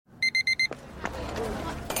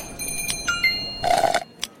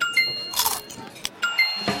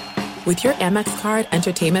With your Amex card,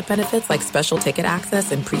 entertainment benefits like special ticket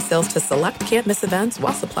access and pre-sales to select can't-miss events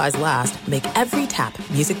while supplies last make every tap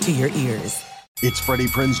music to your ears. It's Freddie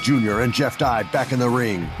Prinze Jr. and Jeff Dye back in the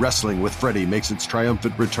ring. Wrestling with Freddie makes its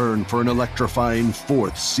triumphant return for an electrifying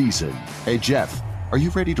 4th season. Hey, Jeff, are you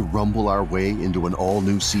ready to rumble our way into an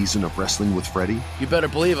all-new season of Wrestling with Freddie? You better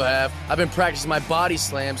believe I have. I've been practicing my body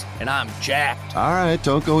slams, and I'm jacked. All right,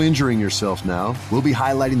 don't go injuring yourself now. We'll be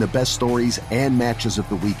highlighting the best stories and matches of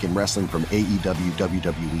the week in wrestling from AEW,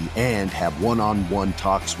 WWE, and have one-on-one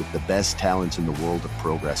talks with the best talents in the world of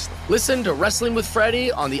pro wrestling. Listen to Wrestling with Freddie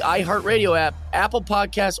on the iHeartRadio app, Apple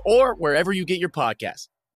Podcasts, or wherever you get your podcasts.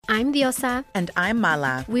 I'm Diosa. And I'm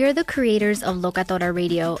Mala. We are the creators of Locatora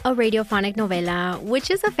Radio, a radiophonic novela, which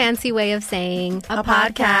is a fancy way of saying a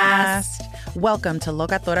podcast. Welcome to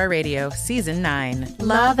Locatora Radio, Season 9.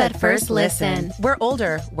 Love at first listen. We're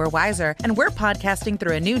older, we're wiser, and we're podcasting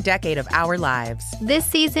through a new decade of our lives. This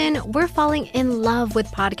season, we're falling in love with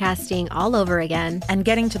podcasting all over again. And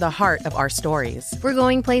getting to the heart of our stories. We're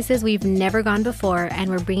going places we've never gone before, and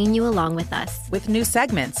we're bringing you along with us. With new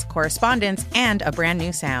segments, correspondence, and a brand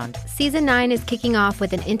new sound. Season 9 is kicking off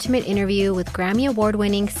with an intimate interview with Grammy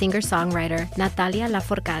Award-winning singer-songwriter Natalia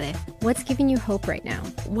Lafourcade. What's giving you hope right now?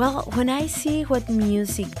 Well, when I see what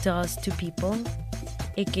music does to people,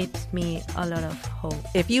 it gives me a lot of hope.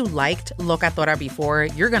 If you liked Locatora before,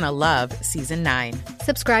 you're going to love Season 9.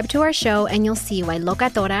 Subscribe to our show and you'll see why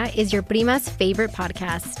Locatora is your prima's favorite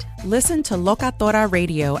podcast. Listen to Locatora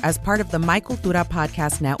Radio as part of the My Cultura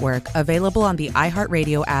Podcast Network, available on the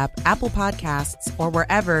iHeartRadio app, Apple Podcasts, or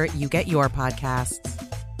wherever you get your podcasts.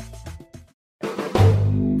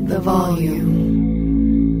 The Volume.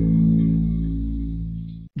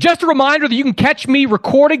 Just a reminder that you can catch me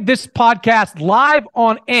recording this podcast live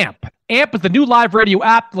on AMP. AMP is the new live radio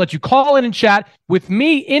app that lets you call in and chat with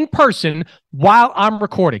me in person while I'm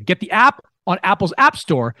recording. Get the app on Apple's App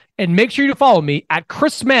Store and make sure you follow me at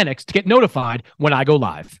Chris Mannix to get notified when I go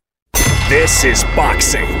live. This is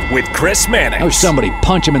Boxing with Chris Mannix. Oh, somebody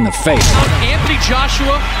punch him in the face. Anthony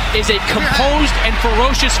Joshua is a composed and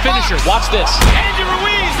ferocious finisher. Watch this. Andy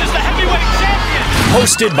Ruiz is the heavyweight champion.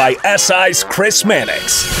 Hosted by SI's Chris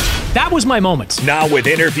Mannix. That was my moment. Now with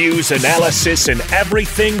interviews, analysis, and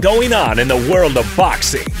everything going on in the world of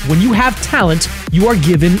boxing. When you have talent, you are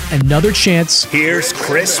given another chance. Here's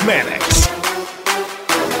Chris Mannix.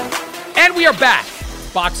 And we are back.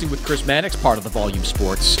 Boxing with Chris Mannix, part of the Volume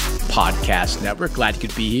Sports Podcast Network. Glad you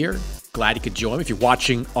could be here. Glad you could join me. If you're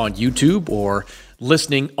watching on YouTube or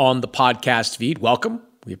listening on the podcast feed, welcome.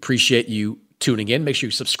 We appreciate you tuning in. Make sure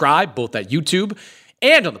you subscribe both at YouTube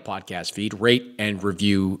and on the podcast feed. Rate and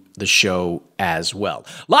review the show as well.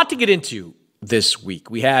 A lot to get into this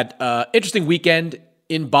week. We had an interesting weekend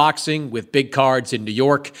in boxing with big cards in New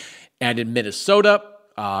York and in Minnesota.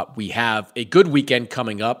 We have a good weekend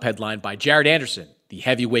coming up, headlined by Jared Anderson, the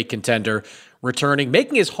heavyweight contender, returning,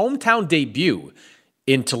 making his hometown debut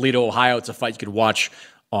in Toledo, Ohio. It's a fight you can watch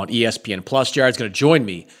on ESPN+. Jared's going to join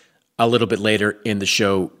me a little bit later in the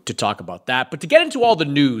show to talk about that. But to get into all the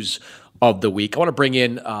news of the week, I want to bring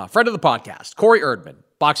in a friend of the podcast, Corey Erdman,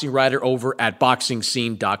 boxing writer over at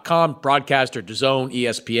BoxingScene.com, broadcaster, DAZN,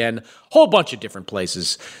 ESPN, whole bunch of different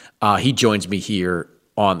places. He joins me here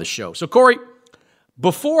on the show. So, Corey,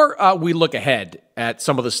 before we look ahead at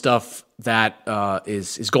some of the stuff that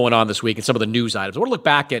is going on this week and some of the news items, I want to look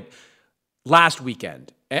back at last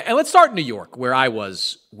weekend. And let's start in New York, where I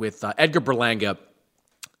was with Edgar Berlanga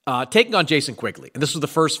taking on Jason Quigley. And this was the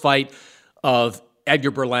first fight of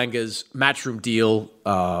Edgar Berlanga's Matchroom deal.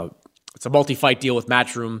 It's a multi-fight deal with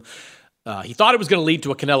Matchroom. He thought it was going to lead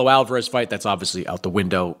to a Canelo Alvarez fight. That's obviously out the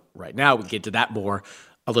window right now. We'll get to that more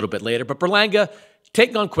a little bit later. But Berlanga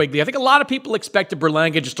taking on Quigley. I think a lot of people expected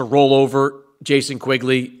Berlanga just to roll over Jason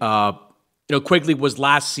Quigley. Quigley was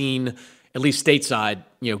last seen, at least stateside,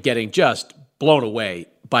 getting just blown away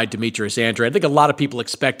by Demetrius Andrade. I think a lot of people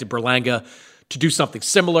expected Berlanga to do something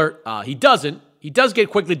similar. He doesn't. He does get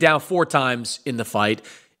Quigley down 4 times in the fight.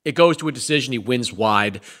 It goes to a decision. He wins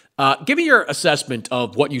wide. Give me your assessment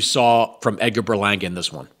of what you saw from Edgar Berlanga in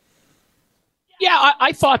this one. Yeah,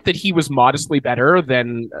 I thought that he was modestly better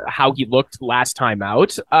than how he looked last time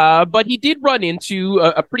out, but he did run into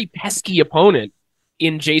a pretty pesky opponent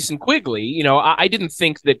in Jason Quigley. I didn't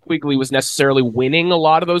think that Quigley was necessarily winning a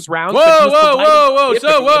lot of those rounds. Whoa,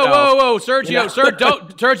 Sergio,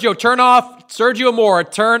 Sergio, turn off Sergio Mora,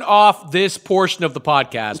 turn off this portion of the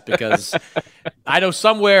podcast because I know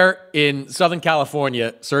somewhere in Southern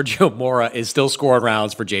California, Sergio Mora is still scoring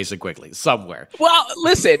rounds for Jason Quigley. Somewhere. Well,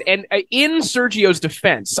 listen, and in Sergio's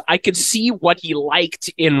defense, I could see what he liked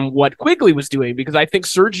in what Quigley was doing because I think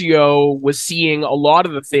Sergio was seeing a lot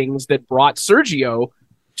of the things that brought Sergio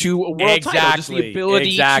to a world title. Just the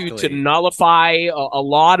ability to nullify a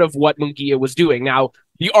lot of what Munguia was doing. Now,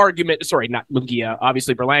 the argument, sorry, not Munguia,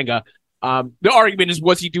 obviously Berlanga. The argument is,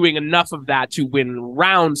 was he doing enough of that to win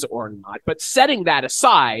rounds or not? But setting that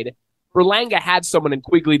aside, Berlanga had someone in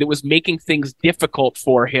Quigley that was making things difficult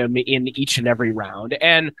for him in each and every round.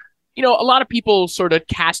 And, a lot of people sort of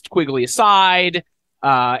cast Quigley aside,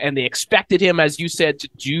 and they expected him, as you said, to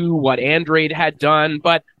do what Andrade had done.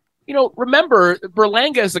 But, remember,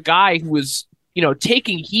 Berlanga is a guy who was,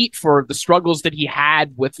 taking heat for the struggles that he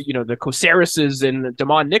had with, the Coserises and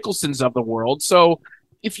Damon Nicholsons of the world. So,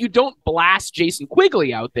 if you don't blast Jason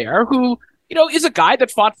Quigley out there, who, is a guy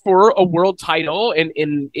that fought for a world title and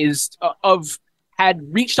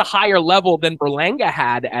had reached a higher level than Berlanga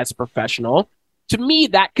had as a professional, to me,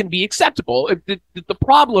 that can be acceptable. The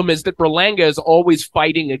problem is that Berlanga is always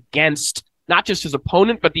fighting against not just his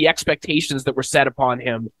opponent, but the expectations that were set upon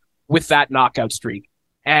him with that knockout streak.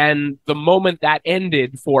 And the moment that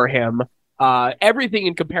ended for him, everything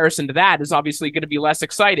in comparison to that is obviously going to be less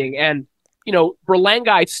exciting. And Berlanga,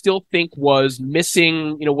 I still think, was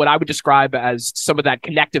missing, what I would describe as some of that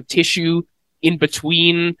connective tissue in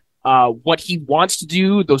between what he wants to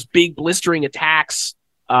do, those big blistering attacks,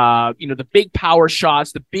 the big power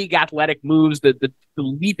shots, the big athletic moves, the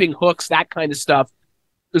leaping hooks, that kind of stuff.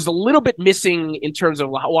 There's a little bit missing in terms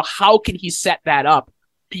of, how can he set that up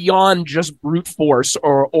beyond just brute force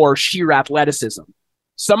or sheer athleticism?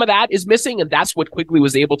 Some of that is missing, and that's what Quigley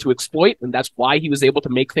was able to exploit, and that's why he was able to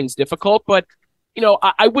make things difficult. But,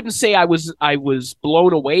 I wouldn't say I was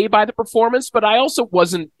blown away by the performance, but I also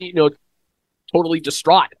wasn't, totally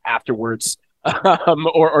distraught afterwards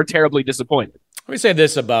or terribly disappointed. Let me say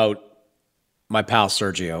this about my pal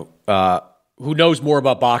Sergio, who knows more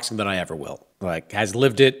about boxing than I ever will. Has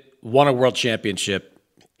lived it, won a world championship.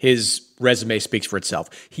 His resume speaks for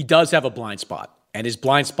itself. He does have a blind spot, and his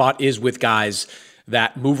blind spot is with guys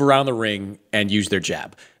that move around the ring and use their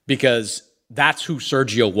jab, because that's who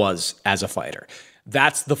Sergio was as a fighter.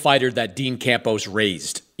 That's the fighter that Dean Campos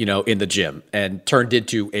raised, in the gym and turned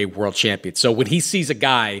into a world champion. So when he sees a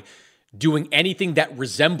guy doing anything that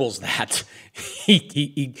resembles that,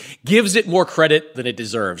 he gives it more credit than it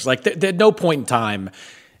deserves. At no point in time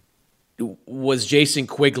was Jason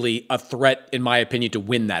Quigley a threat, in my opinion, to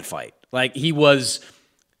win that fight. He was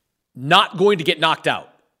not going to get knocked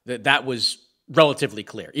out. That was relatively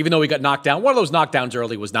clear. Even though he got knocked down, one of those knockdowns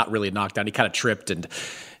early was not really a knockdown. He kind of tripped, and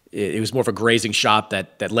it was more of a grazing shot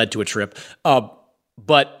that led to a trip.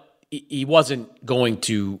 But he wasn't going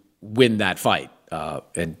to win that fight.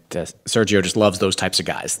 And Sergio just loves those types of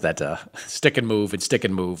guys that stick and move.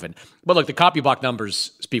 But look, the Copyblock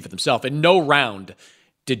numbers speak for themselves. In no round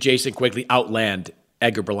did Jason Quigley outland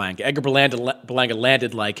Edgar Berlanga. Edgar Berlanga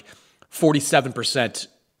landed 47%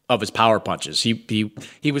 of his power punches.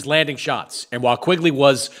 He was landing shots. And while Quigley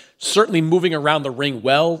was certainly moving around the ring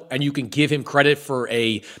well, and you can give him credit for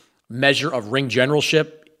a measure of ring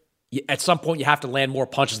generalship, at some point you have to land more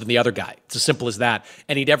punches than the other guy. It's as simple as that.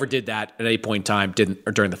 And he never did that at any point in time,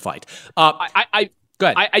 during the fight. Go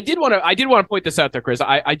ahead. I did want to point this out there, Chris.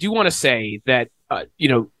 I do want to say that,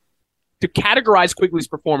 to categorize Quigley's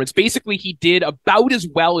performance, basically he did about as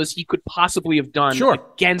well as he could possibly have done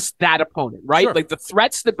against that opponent, right? Sure. The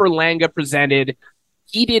threats that Berlanga presented,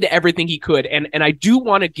 he did everything he could. And I do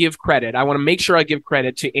want to give credit. I want to make sure I give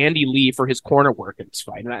credit to Andy Lee for his corner work in this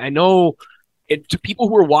fight. And I know to people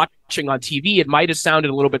who were watching on TV, it might have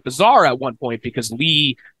sounded a little bit bizarre at one point because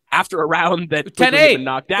Lee, after a round that Quigley had been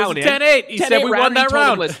knocked down in. 10-8. He said we won that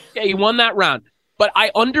round. Yeah, he won that round. But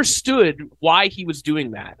I understood why he was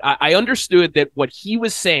doing that. I understood that what he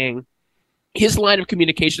was saying, his line of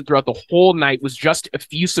communication throughout the whole night was just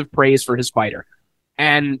effusive praise for his fighter.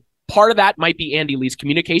 And part of that might be Andy Lee's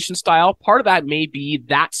communication style. Part of that may be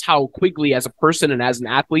that's how Quigley as a person and as an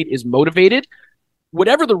athlete is motivated.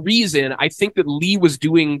 Whatever the reason, I think that Lee was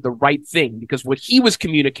doing the right thing because what he was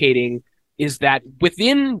communicating is that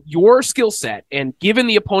within your skill set and given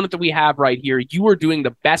the opponent that we have right here, you are doing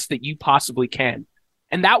the best that you possibly can.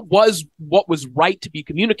 And that was what was right to be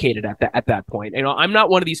communicated at that point. I'm not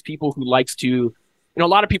one of these people who likes to, a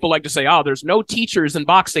lot of people like to say, oh, there's no teachers in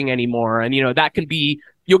boxing anymore. And, that can be,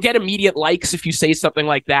 you'll get immediate likes if you say something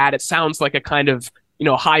like that. It sounds like a kind of,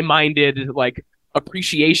 high-minded,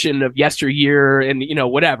 appreciation of yesteryear and,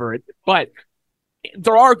 whatever. But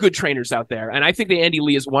there are good trainers out there, and I think that Andy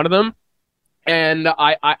Lee is one of them. And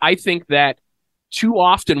I think that too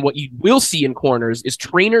often what you will see in corners is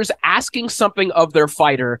trainers asking something of their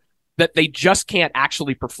fighter that they just can't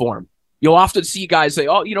actually perform. You'll often see guys say,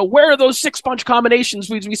 oh, where are those 6-punch combinations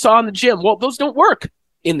we saw in the gym? Well, those don't work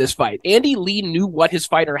in this fight. Andy Lee knew what his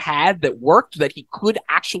fighter had that worked, that he could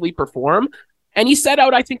actually perform. And he set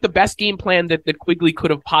out, I think, the best game plan that Quigley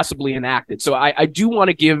could have possibly enacted. So I do want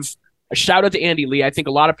to give a shout out to Andy Lee. I think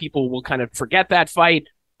a lot of people will kind of forget that fight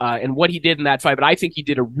and what he did in that fight, but I think he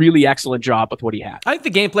did a really excellent job with what he had. I think the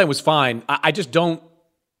game plan was fine. I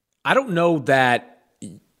don't know that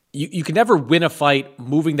you can never win a fight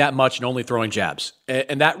moving that much and only throwing jabs.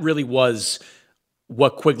 And that really was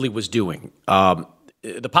what Quigley was doing.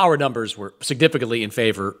 The power numbers were significantly in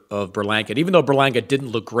favor of Berlanga. And even though Berlanga didn't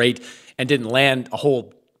look great and didn't land a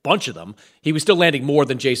whole bunch of them, he was still landing more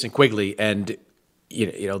than Jason Quigley. And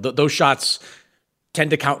those shots tend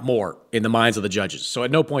to count more in the minds of the judges. So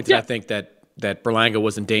at no point did I think that Berlanga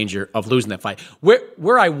was in danger of losing that fight.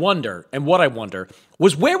 Where I wonder, and what I wonder,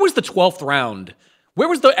 was where was the 12th round? Where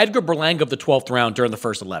was the Edgar Berlanga of the 12th round during the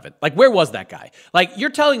first 11? Like, where was that guy? Like, you're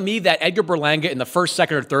telling me that Edgar Berlanga in the first,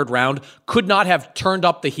 second, or third round could not have turned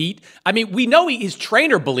up the heat? I mean, we know his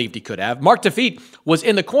trainer believed he could have. Mark Tafit was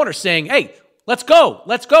in the corner saying, hey, let's go,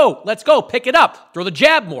 pick it up, throw the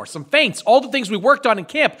jab more, some feints, all the things we worked on in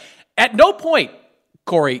camp. At no point,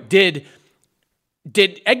 Corey, did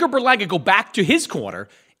Edgar Berlanga go back to his corner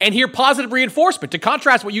and hear positive reinforcement. To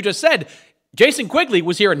contrast what you just said, Jason Quigley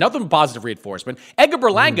was hearing nothing but positive reinforcement. Edgar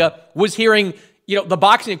Berlanga was hearing, the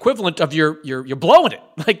boxing equivalent of you're blowing it.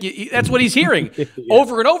 Like, that's what he's hearing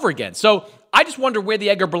over and over again. So I just wonder where the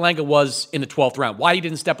Edgar Berlanga was in the 12th round, why he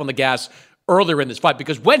didn't step on the gas earlier in this fight,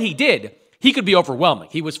 because when he did, he could be overwhelming.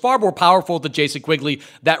 He was far more powerful than Jason Quigley.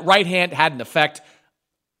 That right hand had an effect.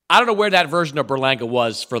 I don't know where that version of Berlanga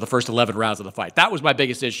was for the first 11 rounds of the fight. That was my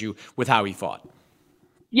biggest issue with how he fought.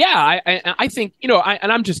 Yeah, I think,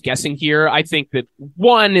 and I'm just guessing here. I think that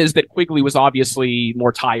one is that Quigley was obviously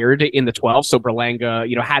more tired in the 12, so Berlanga,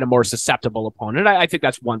 had a more susceptible opponent. I think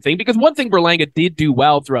that's one thing, because one thing Berlanga did do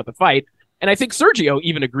well throughout the fight, and I think Sergio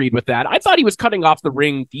even agreed with that. I thought he was cutting off the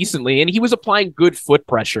ring decently, and he was applying good foot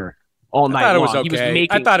pressure all night long. I thought it was okay.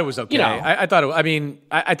 I thought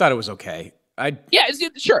it was okay.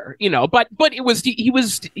 Sure, but it was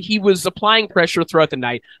he was applying pressure throughout the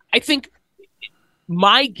night. I think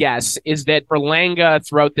my guess is that Berlanga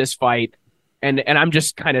throughout this fight, and I'm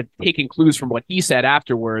just kind of taking clues from what he said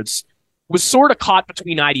afterwards, was sort of caught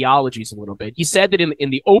between ideologies a little bit. He said that in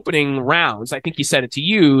the opening rounds, I think he said it to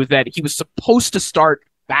you, that he was supposed to start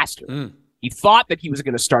faster. He thought that he was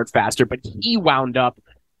going to start faster, but he wound up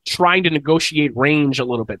trying to negotiate range a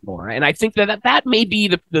little bit more. And I think that may be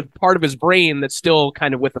the part of his brain that's still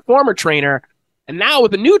kind of with the former trainer. And now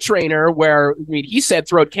with the new trainer, where he said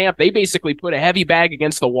throughout camp, they basically put a heavy bag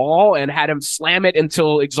against the wall and had him slam it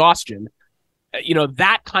until exhaustion.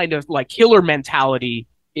 That kind of like killer mentality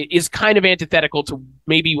is kind of antithetical to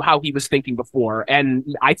maybe how he was thinking before.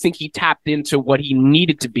 And I think he tapped into what he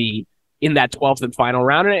needed to be in that 12th and final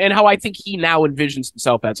round, and how I think he now envisions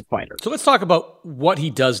himself as a fighter. So let's talk about what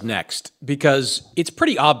he does next, because it's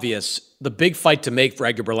pretty obvious the big fight to make for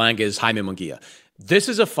Edgar Berlanga is Jaime Munguia. This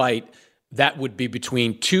is a fight that would be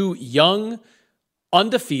between two young,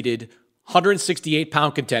 undefeated,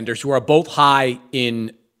 168-pound contenders who are both high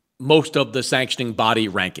in most of the sanctioning body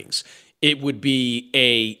rankings. It would be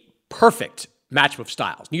a perfect matchup of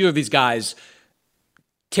styles. Neither of these guys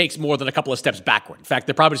takes more than a couple of steps backward. In fact,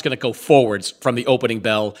 they're probably just going to go forwards from the opening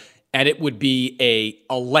bell, and it would be a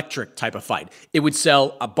electric type of fight. It would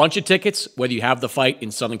sell a bunch of tickets, whether you have the fight in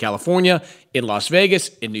Southern California, in Las Vegas,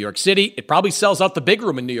 in New York City. It probably sells out the big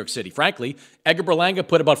room in New York City, frankly. Edgar Berlanga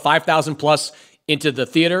put about 5,000 plus into the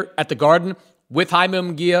theater at the Garden with Jaime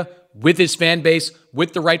Munguia, with his fan base,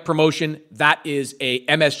 with the right promotion. That is a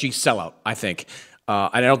MSG sellout, I think. And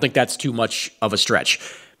I don't think that's too much of a stretch.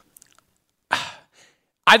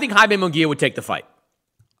 I think Jaime Munguia would take the fight.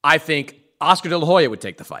 I think Oscar De La Hoya would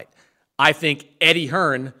take the fight. I think Eddie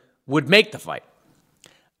Hearn would make the fight.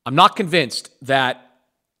 I'm not convinced that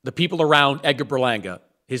the people around Edgar Berlanga,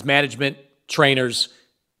 his management, trainers,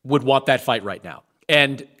 would want that fight right now.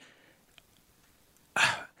 And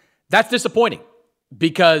that's disappointing,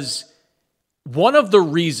 because one of the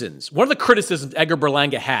criticisms Edgar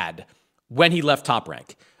Berlanga had when he left Top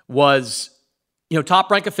Rank was, Top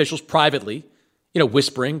Rank officials privately,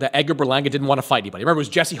 whispering that Edgar Berlanga didn't want to fight anybody. Remember, it was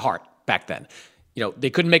Jesse Hart back then. They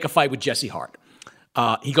couldn't make a fight with Jesse Hart.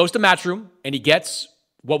 He goes to Matchroom, and he gets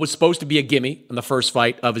what was supposed to be a gimme in the first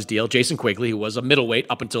fight of his deal, Jason Quigley, who was a middleweight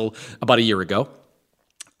up until about a year ago.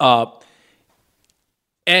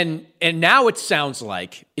 And now it seems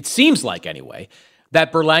like anyway,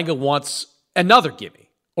 that Berlanga wants another gimme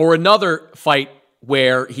or another fight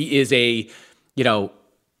where he is a, 3-1,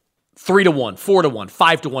 4-1,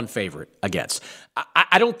 5-1 favorite against.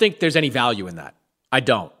 I don't think there's any value in that. I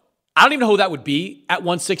don't even know who that would be at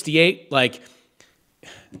 168. Like,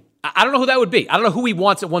 I don't know who that would be. I don't know who he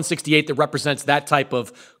wants at 168 that represents that type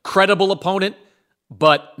of credible opponent,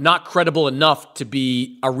 but not credible enough to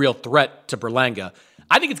be a real threat to Berlanga.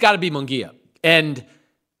 I think it's got to be Munguia. And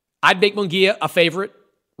I'd make Munguia a favorite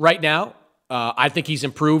right now. I think he's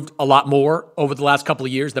improved a lot more over the last couple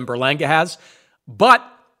of years than Berlanga has. But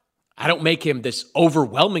I don't make him this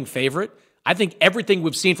overwhelming favorite. I think everything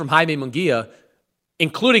we've seen from Jaime Munguia,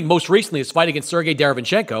 including most recently his fight against Sergey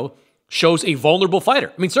Derevyanchenko, shows a vulnerable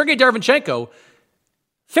fighter. I mean, Sergey Derevyanchenko,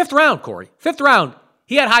 fifth round,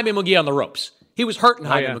 he had Jaime Munguia on the ropes. He was hurting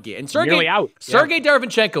Jaime Munguia. And Sergey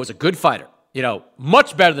Derevyanchenko is a good fighter.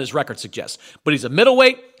 Much better than his record suggests. But he's a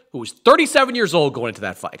middleweight who was 37 years old going into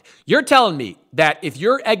that fight. You're telling me that if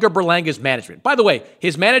you're Edgar Berlanga's management, by the way,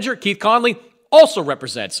 his manager, Keith Conley, also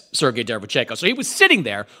represents Sergey Derevyanchenko. So he was sitting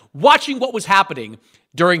there watching what was happening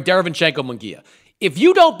during Derevyanchenko-Munguia. If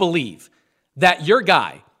you don't believe that your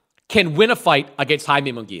guy can win a fight against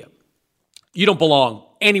Jaime Munguia, you don't belong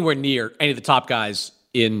anywhere near any of the top guys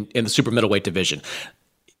in the super middleweight division.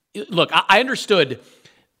 Look, I understood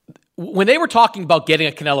when they were talking about getting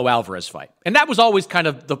a Canelo Alvarez fight, and that was always kind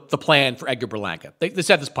of the plan for Edgar Berlanga. They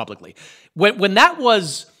said this publicly. When that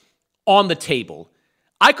was on the table,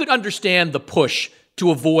 I could understand the push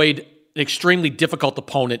to avoid an extremely difficult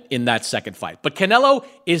opponent in that second fight. But Canelo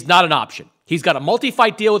is not an option. He's got a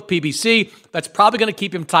multi-fight deal with PBC that's probably going to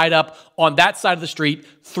keep him tied up on that side of the street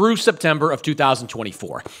through September of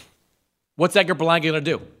 2024. What's Edgar Berlanga going to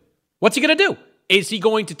do? What's he going to do? Is he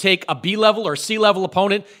going to take a B-level or C-level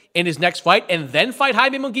opponent in his next fight and then fight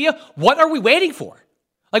Jaime Munguia? What are we waiting for?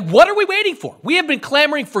 What are we waiting for? We have been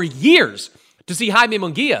clamoring for years to see Jaime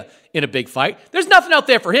Munguia in a big fight. There's nothing out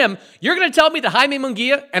there for him. You're going to tell me that Jaime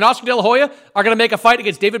Munguia and Oscar De La Hoya are going to make a fight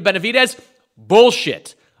against David Benavidez?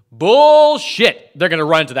 Bullshit. They're going to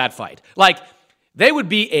run into that fight. They would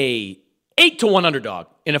be a 8-1 underdog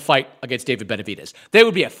in a fight against David Benavidez. They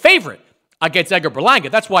would be a favorite against Edgar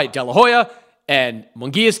Berlanga. That's why De La Hoya and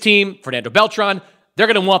Munguia's team, Fernando Beltran, they're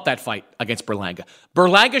going to want that fight against Berlanga.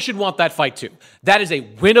 Berlanga should want that fight too. That is a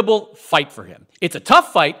winnable fight for him. It's a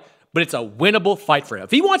tough fight, but it's a winnable fight for him.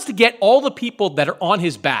 If he wants to get all the people that are on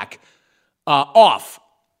his back on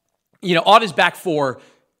his back for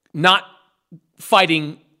not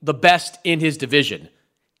fighting the best in his division,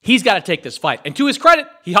 he's got to take this fight. And to his credit,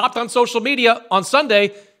 he hopped on social media on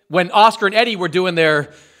Sunday when Oscar and Eddie were doing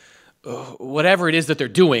their whatever it is that they're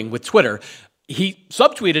doing with Twitter. He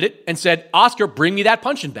subtweeted it and said, Oscar, bring me that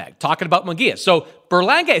punching bag, talking about Munguia. So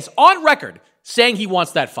Berlanga is on record saying he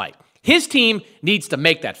wants that fight. His team needs to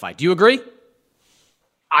make that fight. Do you agree?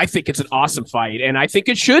 I think it's an awesome fight, and I think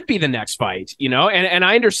it should be the next fight, and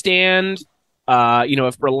I understand,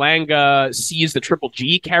 if Berlanga sees the Triple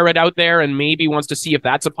G carrot out there and maybe wants to see if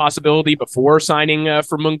that's a possibility before signing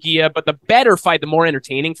for Munguia, but the better fight, the more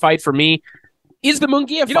entertaining fight for me is the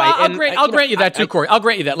Munguia fight. I'll grant you that too, Corey. I'll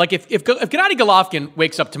grant you that. If Gennady Golovkin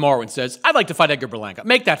wakes up tomorrow and says, I'd like to fight Edgar Berlanga,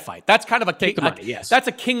 make that fight. That's kind of that's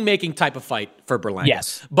a king-making type of fight for Berlanga.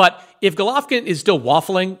 Yes. But if Golovkin is still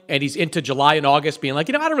waffling and he's into July and August being like,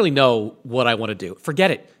 I don't really know what I want to do, forget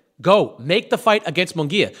it. Go. Make the fight against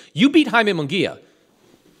Munguia. You beat Jaime Munguia.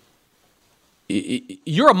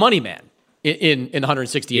 You're a money man in the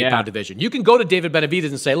 168-pound division. You can go to David Benavidez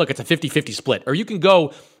and say, look, it's a 50-50 split. Or you can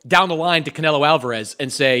go down the line to Canelo Alvarez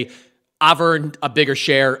and say, I've earned a bigger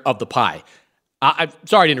share of the pie. I'm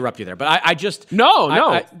sorry to interrupt you there, but I just... No.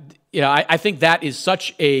 I think that is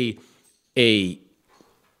such a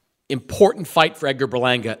important fight for Edgar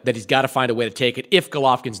Berlanga that he's got to find a way to take it if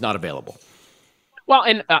Golovkin's not available. Well,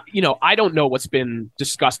 and, I don't know what's been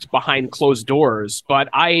discussed behind closed doors, but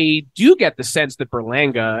I do get the sense that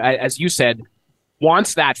Berlanga, as you said,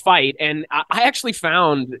 wants that fight. And I actually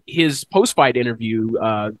found his post-fight interview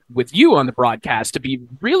with you on the broadcast to be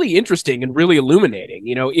really interesting and really illuminating.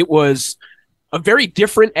 It was a very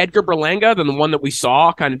different Edgar Berlanga than the one that we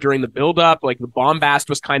saw kind of during the build-up. Like, the bombast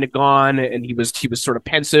was kind of gone, and he was sort of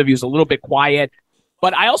pensive. He was a little bit quiet.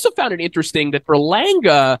 But I also found it interesting that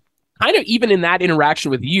Berlanga, kind of even in that interaction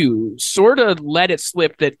with you, sort of let it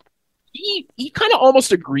slip that he kind of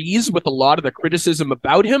almost agrees with a lot of the criticism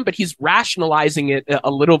about him, but he's rationalizing it a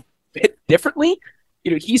little bit differently.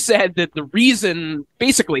 He said that the reason,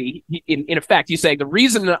 basically, in effect, he's saying the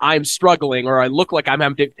reason that I'm struggling or I look like I'm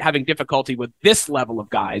having difficulty with this level of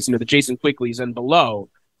guys, the Jason Quigley's and below,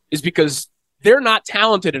 is because they're not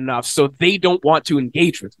talented enough, so they don't want to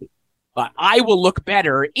engage with me. I will look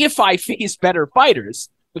better if I face better fighters.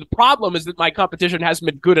 But the problem is that my competition hasn't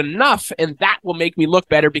been good enough, and that will make me look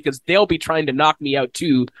better because they'll be trying to knock me out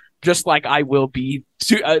too, just like I will be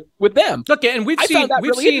with them. Look, and we've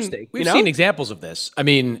seen examples of this. I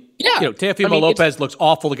mean, Teofimo Lopez looks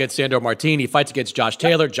awful against Sandor Martin. He fights against Josh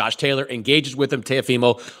Taylor. Josh Taylor engages with him.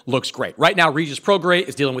 Teofimo looks great. Right now, Regis Prograis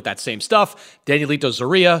is dealing with that same stuff. Danielito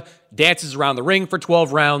Zorrilla dances around the ring for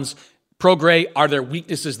 12 rounds. Prograis, are there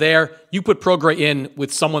weaknesses there? You put Prograis in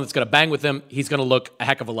with someone that's going to bang with him, he's going to look a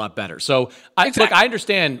heck of a lot better. So, I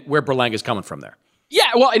understand where Berlanga is coming from there.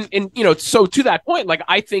 Yeah, well, and so to that point, like,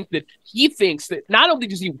 I think that he thinks that not only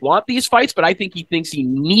does he want these fights, but I think he thinks he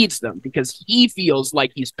needs them because he feels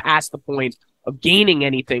like he's past the point of gaining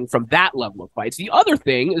anything from that level of fights. The other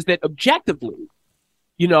thing is that objectively,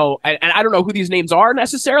 and I don't know who these names are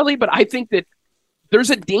necessarily, but I think that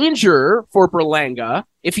there's a danger for Berlanga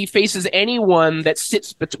if he faces anyone that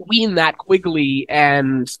sits between that Quigley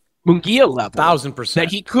and Munguia level. 1,000%. That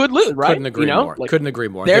he could lose, right? Couldn't agree more. Couldn't agree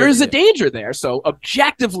more. There is a danger there. So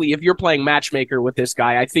objectively, if you're playing matchmaker with this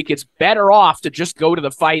guy, I think it's better off to just go to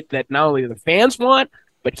the fight that not only the fans want,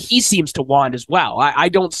 but he seems to want as well. I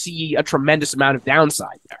don't see a tremendous amount of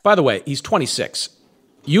downside there. By the way, he's 26.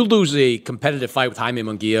 You lose a competitive fight with Jaime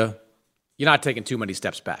Munguia, you're not taking too many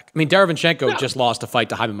steps back. I mean, Derevyanchenko just lost a fight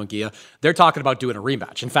to Jaime Munguia. They're talking about doing a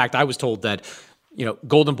rematch. In fact, I was told that,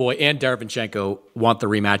 Golden Boy and Derevyanchenko want the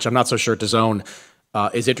rematch. I'm not so sure DAZN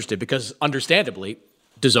is interested because, understandably,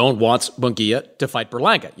 DAZN wants Munguia to fight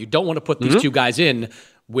Berlanga. You don't want to put these two guys in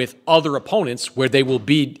with other opponents where they would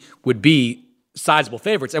be sizable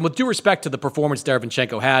favorites. And with due respect to the performance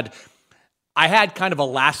Derevyanchenko had, I had kind of a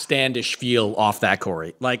last stand-ish feel off that,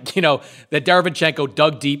 Corey. Like, that Derevyanchenko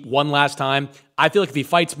dug deep one last time. I feel like if he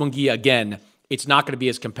fights Munguia again, it's not going to be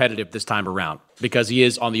as competitive this time around because he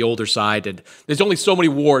is on the older side. And there's only so many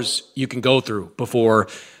wars you can go through before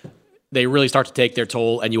they really start to take their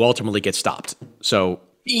toll and you ultimately get stopped. So...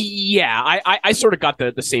 Yeah, I sort of got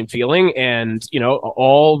the same feeling, and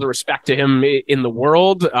all the respect to him in the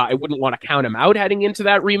world. I wouldn't want to count him out heading into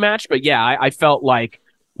that rematch, but yeah, I felt like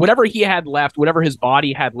whatever he had left, whatever his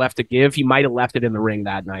body had left to give, he might have left it in the ring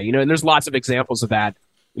that night. And there's lots of examples of that,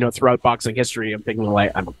 throughout boxing history. I'm thinking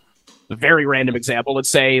like a very random example.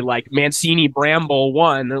 Let's say like Mancini Bramble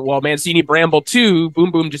 1, well, Mancini Bramble 2,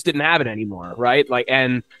 Boom Boom just didn't have it anymore, right?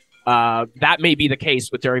 That may be the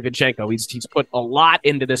case with Derevyanchenko. He's put a lot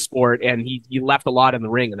into this sport, and he left a lot in the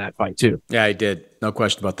ring in that fight too. Yeah, he did. No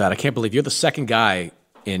question about that. I can't believe you're the second guy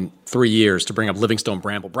in 3 years to bring up Livingstone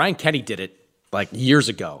Bramble. Brian Kenny did it like years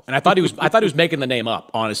ago, and I thought he was making the name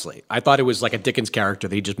up. Honestly, I thought it was like a Dickens character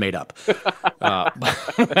that he just made up.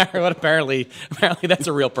 But apparently that's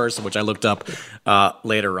a real person, which I looked up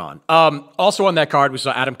later on. Also on that card, we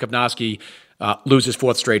saw Adam Kovnowski lose his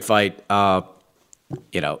fourth straight fight.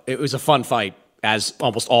 It was a fun fight, as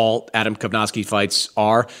almost all Adam Kovnowski fights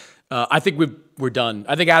are. I think we're done.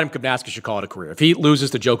 I think Adam Kovnowski should call it a career. If he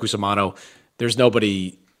loses to Joe Cusimano, there's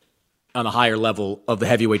nobody on the higher level of the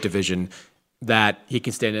heavyweight division that he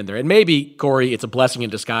can stand in there. And maybe, Corey, it's a blessing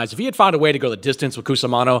in disguise. If he had found a way to go the distance with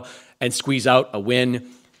Cusimano and squeeze out a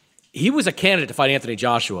win, he was a candidate to fight Anthony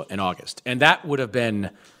Joshua in August. And that would have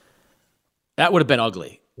been ugly.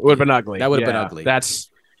 It would have been ugly. That would have been ugly.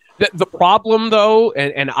 That's the problem, though,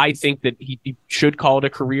 and I think that he should call it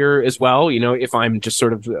a career as well. If I'm just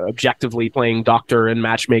sort of objectively playing doctor and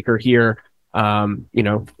matchmaker here, I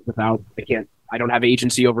don't have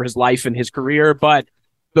agency over his life and his career, but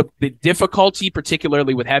the difficulty,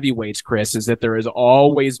 particularly with heavyweights, Chris, is that there is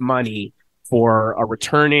always money for a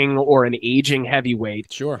returning or an aging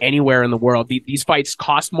heavyweight anywhere in the world. These fights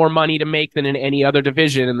cost more money to make than in any other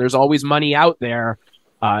division, and there's always money out there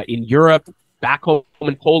in Europe, back home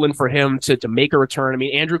in Poland for him to make a return. I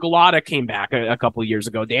mean, Andrew Galata came back a couple of years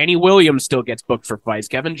ago. Danny Williams still gets booked for fights.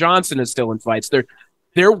 Kevin Johnson is still in fights.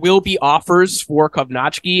 There will be offers for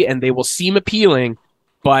Kovnowski, and they will seem appealing,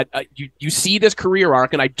 but you see this career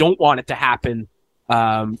arc, and I don't want it to happen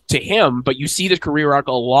to him, but you see this career arc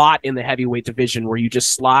a lot in the heavyweight division where you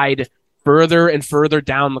just slide further and further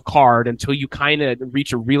down the card until you kind of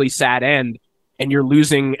reach a really sad end, and you're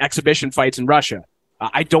losing exhibition fights in Russia.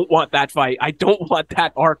 I don't want that fight. I don't want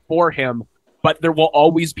that arc for him, but there will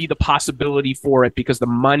always be the possibility for it because the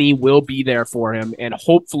money will be there for him, and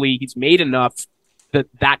hopefully he's made enough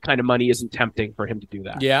that kind of money isn't tempting for him to do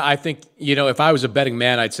that. Yeah, I think, if I was a betting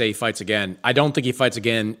man, I'd say he fights again. I don't think he fights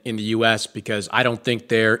again in the U.S. because I don't think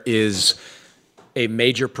there is a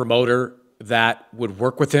major promoter that would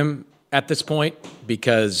work with him at this point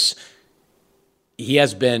because he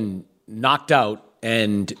has been knocked out,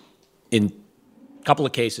 and in couple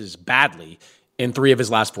of cases badly in 3 of his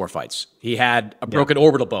last 4 fights. He had a broken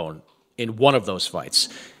orbital bone in 1 of those fights.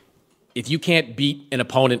 If you can't beat an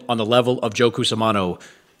opponent on the level of Joe Cusimano,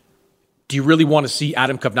 do you really want to see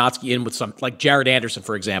Adam Kovnatski in with some, like Jared Anderson,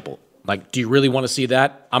 for example? Like, do you really want to see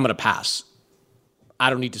that? I'm going to pass. I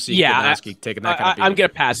don't need to see Kovnatski taking that kind of beating. I'm going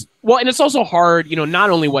to pass. Well, and it's also hard, not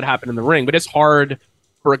only what happened in the ring, but it's hard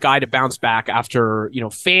for a guy to bounce back after,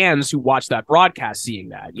 fans who watch that broadcast seeing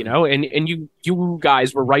that, and you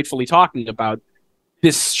guys were rightfully talking about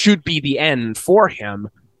this should be the end for him.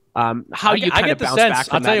 How do you kind of bounce back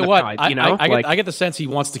from that? I'll tell you what, I get the sense he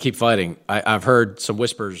wants to keep fighting. I've heard some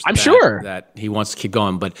whispers that he wants to keep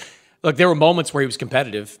going. But look, there were moments where he was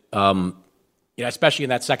competitive, especially in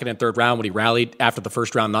that second and third round when he rallied after the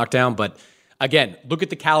first round knockdown. But again, look at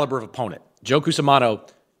the caliber of opponent. Joe Cusimano,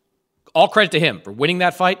 all credit to him for winning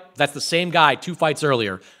that fight. That's the same guy 2 fights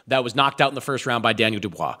earlier that was knocked out in the first round by Daniel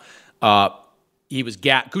Dubois.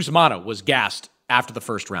 Cusimano was gassed after the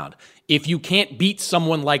first round. If you can't beat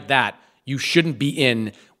someone like that, you shouldn't be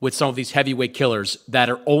in with some of these heavyweight killers that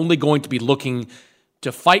are only going to be looking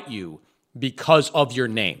to fight you because of your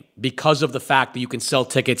name, because of the fact that you can sell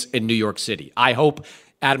tickets in New York City. I hope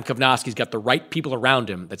Adam Kovnatski's got the right people around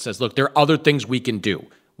him that says, look, there are other things we can do.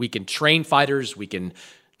 We can train fighters. We can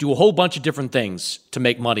do a whole bunch of different things to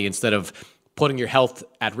make money instead of putting your health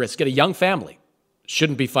at risk. Get a young family.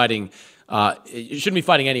 Shouldn't be fighting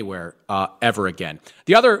anywhere ever again.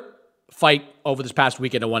 The other fight over this past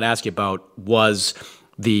weekend I want to ask you about was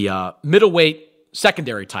the middleweight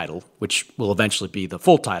secondary title, which will eventually be the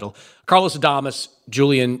full title. Carlos Adames,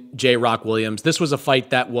 Julian J. Rock Williams. This was a fight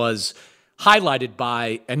that was highlighted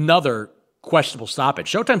by another questionable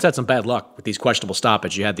stoppage. Showtime's had some bad luck with these questionable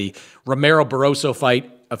stoppages. You had the Romero Barroso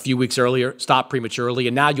fight a few weeks earlier, stopped prematurely,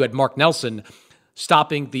 and now you had Mark Nelson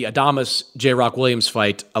stopping the Adames J. Rock Williams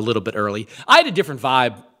fight a little bit early. I had a different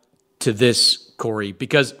vibe to this, Corey,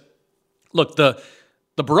 because look, the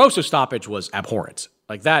Barroso stoppage was abhorrent.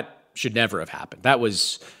 Like, that should never have happened. That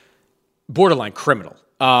was borderline criminal.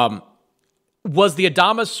 Was the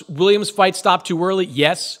Adames Williams fight stopped too early?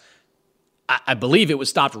 Yes. I believe it was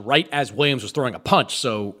stopped right as Williams was throwing a punch.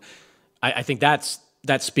 So I think that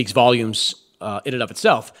speaks volumes in and of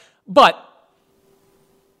itself. But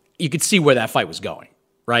you could see where that fight was going,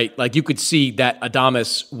 right? Like, you could see that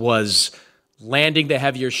Adames was landing the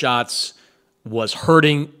heavier shots, was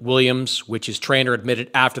hurting Williams, which his trainer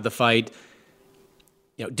admitted after the fight.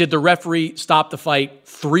 Did the referee stop the fight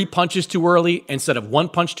 3 punches too early instead of 1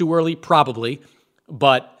 punch too early? Probably.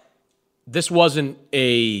 But this wasn't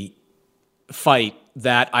a fight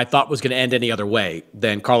that I thought was going to end any other way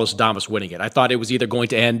than Carlos Adames winning it. I thought it was either going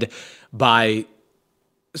to end by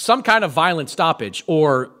some kind of violent stoppage,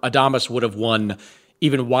 or Adames would have won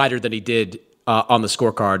even wider than he did on the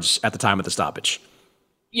scorecards at the time of the stoppage.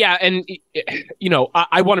 Yeah, and,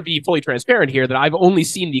 I want to be fully transparent here that I've only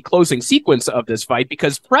seen the closing sequence of this fight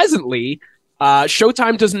because presently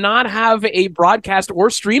Showtime does not have a broadcast or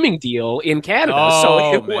streaming deal in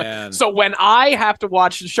Canada. So when I have to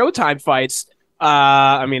watch Showtime fights,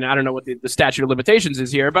 I don't know what the statute of limitations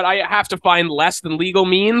is here, but I have to find less than legal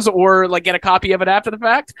means or get a copy of it after the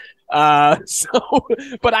fact.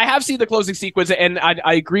 But I have seen the closing sequence, and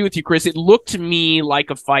I agree with you, Chris. It looked to me like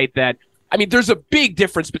a fight that, there's a big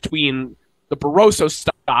difference between the Barroso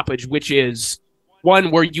stoppage, which is one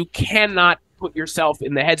where you cannot put yourself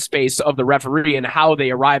in the headspace of the referee and how they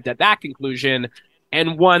arrived at that conclusion,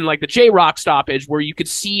 and one like the J-Rock stoppage where you could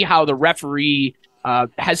see how the referee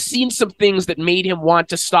has seen some things that made him want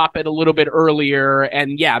to stop it a little bit earlier,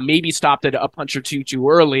 and maybe stopped it a punch or two too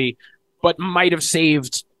early, but might have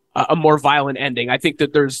saved a more violent ending. I think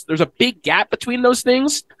that there's a big gap between those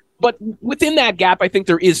things. But within that gap, I think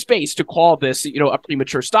there is space to call this, a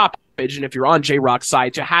premature stoppage. And if you're on J-Rock's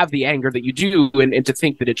side, to have the anger that you do and to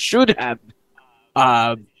think that it should have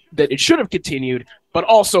continued, but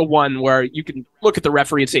also one where you can look at the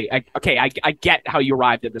referee and say, I get how you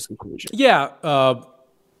arrived at this conclusion. Yeah,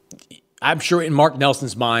 I'm sure in Mark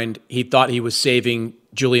Nelson's mind, he thought he was saving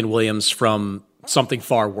Julian Williams from something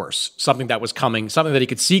far worse, something that was coming, something that he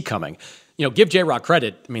could see coming. Give J-Rock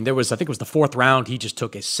credit. I think it was the 4th round. He just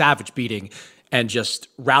took a savage beating and just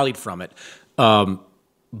rallied from it.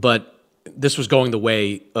 But this was going the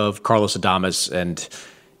way of Carlos Adames, and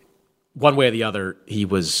one way or the other, he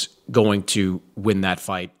was going to win that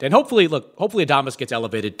fight. And hopefully Adames gets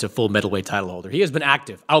elevated to full middleweight title holder. He has been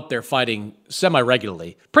active out there fighting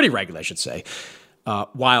semi-regularly, pretty regularly, I should say,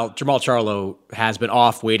 while Jamal Charlo has been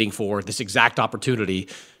off waiting for this exact opportunity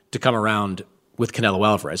to come around with Canelo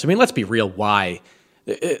Alvarez. Let's be real. Why?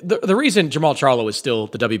 the reason Jermall Charlo is still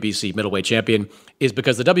the WBC middleweight champion is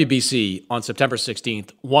because the WBC on September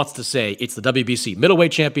 16th wants to say it's the WBC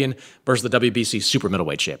middleweight champion versus the WBC super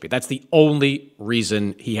middleweight champion. That's the only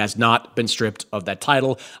reason he has not been stripped of that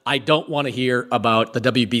title. I don't want to hear about the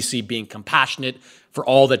WBC being compassionate for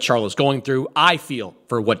all that Charlo's going through. I feel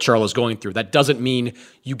for what Charlo's going through. That doesn't mean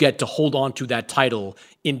you get to hold on to that title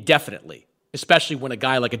indefinitely, especially when a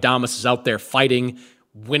guy like Adames is out there fighting,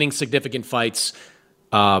 winning significant fights.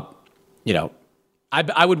 I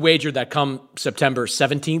would wager that come September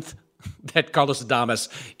 17th, that Carlos Adames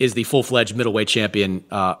is the full-fledged middleweight champion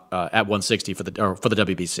at 160 for the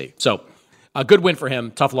WBC. So a good win for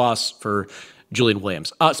him. Tough loss for Julian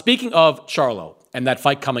Williams. Speaking of Charlo and that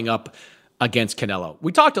fight coming up against Canelo,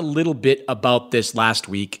 we talked a little bit about this last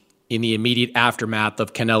week in the immediate aftermath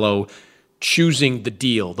of Canelo choosing the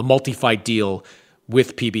deal, the multi-fight deal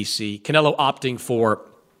with PBC. Canelo opting for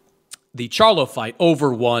the Charlo fight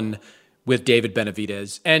over one with David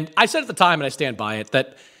Benavidez. And I said at the time, and I stand by it,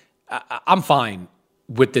 that I'm fine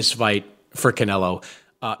with this fight for Canelo.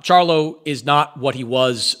 Charlo is not what he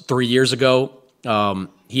was 3 years ago.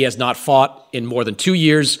 He has not fought in more than 2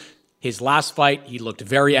 years. His last fight, he looked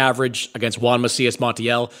very average against Juan Macias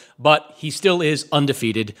Montiel, but he still is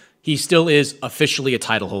undefeated. He still is officially a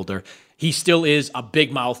title holder. He still is a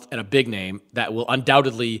big mouth and a big name that will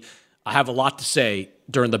undoubtedly have a lot to say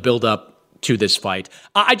during the build-up to this fight.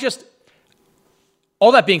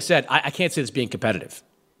 All that being said, I can't say this being competitive.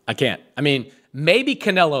 I can't. I mean, maybe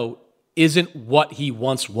Canelo isn't what he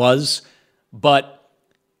once was, but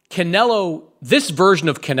Canelo, this version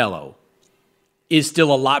of Canelo is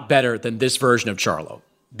still a lot better than this version of Charlo,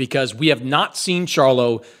 because we have not seen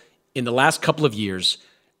Charlo in the last couple of years.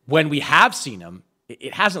 When we have seen him,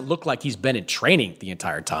 it hasn't looked like he's been in training the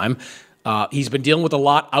entire time. He's been dealing with a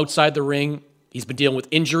lot outside the ring. He's been dealing with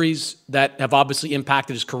injuries that have obviously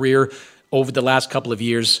impacted his career over the last couple of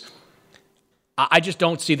years. I just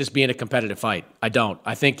don't see this being a competitive fight. I don't.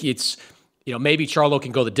 I think it's, maybe Charlo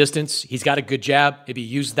can go the distance. He's got a good jab. Maybe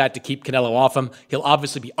use that to keep Canelo off him. He'll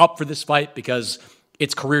obviously be up for this fight because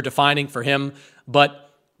it's career defining for him. But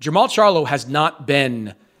Jermall Charlo has not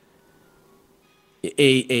been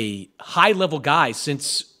a high-level guy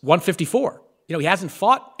since 154. He hasn't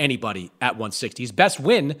fought anybody at 160. His best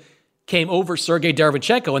win came over Sergey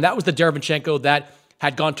Derevyanchenko, and that was the Derevyanchenko that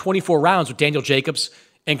had gone 24 rounds with Daniel Jacobs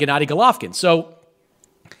and Gennady Golovkin. So,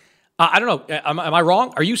 I don't know. Am I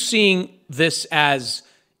wrong? Are you seeing this as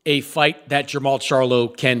a fight that Jermall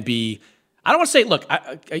Charlo can be? I don't want to say, look,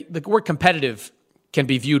 the word competitive can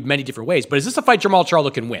be viewed many different ways, but is this a fight Jermall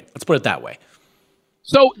Charlo can win? Let's put it that way.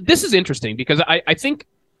 So this is interesting because I think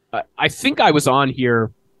I was on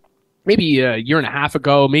here maybe a year and a half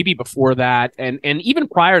ago, maybe before that, and even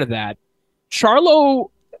prior to that, Charlo,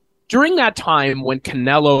 during that time when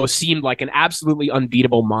Canelo seemed like an absolutely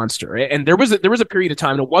unbeatable monster, and there was a period of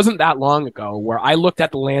time, and it wasn't that long ago, where I looked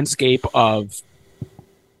at the landscape of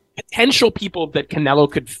potential people that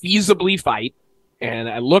Canelo could feasibly fight, and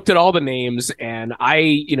I looked at all the names, and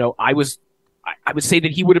I would say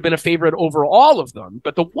that he would have been a favorite over all of them.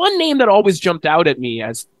 But the one name that always jumped out at me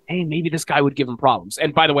as, hey, maybe this guy would give him problems.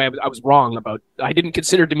 And by the way, I was wrong I didn't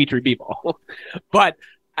consider Dmitry Bivol. But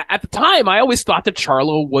at the time, I always thought that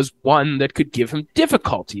Charlo was one that could give him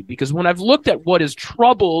difficulty, because when I've looked at what has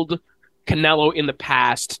troubled Canelo in the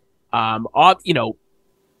past,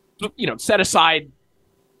 set aside,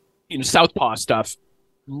 southpaw stuff,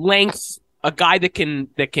 length, a guy that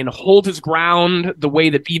can hold his ground the way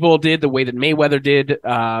that Bivol did, the way that Mayweather did.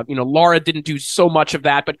 Lara didn't do so much of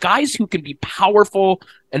that, but guys who can be powerful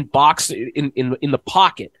and box in the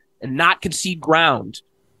pocket and not concede ground.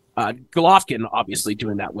 Golovkin obviously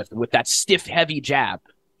doing that with that stiff, heavy jab.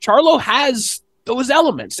 Charlo has those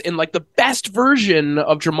elements, and like the best version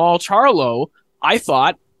of Jermall Charlo, I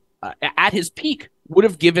thought at his peak would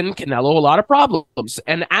have given Canelo a lot of problems.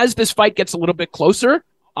 And as this fight gets a little bit closer,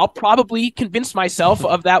 I'll probably convince myself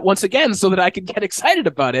of that once again so that I can get excited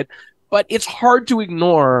about it. But it's hard to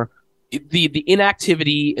ignore the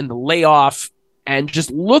inactivity and the layoff, and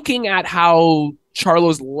just looking at how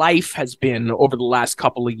Charlo's life has been over the last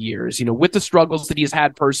couple of years, with the struggles that he's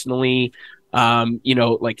had personally,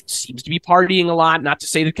 seems to be partying a lot. Not to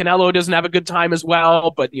say that Canelo doesn't have a good time as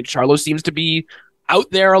well, but Charlo seems to be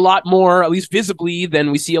out there a lot more, at least visibly,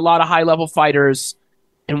 than we see a lot of high-level fighters.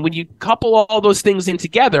 And when you couple all those things in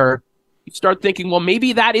together, you start thinking, well,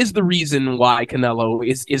 maybe that is the reason why Canelo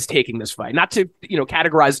is taking this fight. Not to,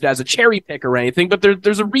 categorize it as a cherry pick or anything, but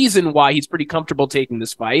there's a reason why he's pretty comfortable taking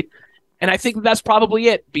this fight. And I think that's probably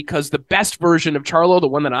it, because the best version of Charlo, the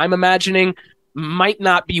one that I'm imagining, might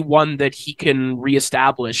not be one that he can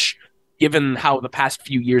reestablish given how the past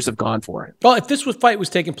few years have gone for him. Well, if this fight was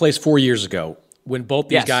taking place 4 years ago, when both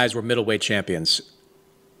these guys were middleweight champions,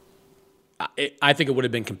 I think it would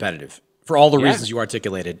have been competitive for all the reasons you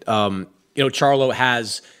articulated. Charlo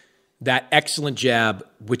has that excellent jab,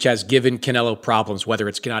 which has given Canelo problems, whether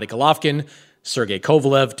it's Gennady Golovkin, Sergey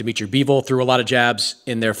Kovalev, Dmitry Bivol threw a lot of jabs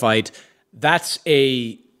in their fight. That's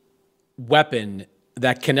a weapon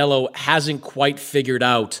that Canelo hasn't quite figured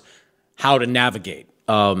out how to navigate.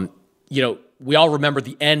 We all remember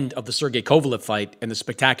the end of the Sergey Kovalev fight and the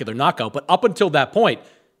spectacular knockout, but up until that point,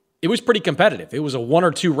 it was pretty competitive. It was a 1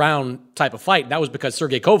 or 2 round type of fight. And that was because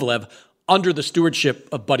Sergey Kovalev, under the stewardship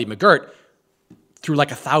of Buddy McGirt, threw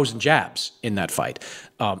like 1,000 jabs in that fight.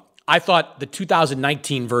 I thought the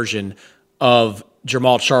 2019 version of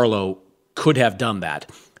Jermall Charlo could have done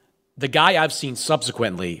that. The guy I've seen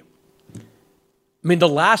subsequently, the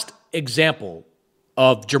last example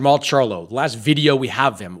of Jermall Charlo, the last video we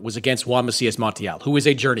have of him was against Juan Macias Montiel, who is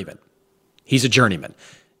a journeyman. He's a journeyman.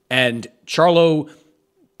 And Charlo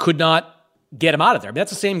could not get him out of there. That's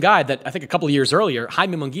the same guy that I think a couple of years earlier,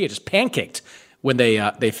 Jaime Munguia just pancaked when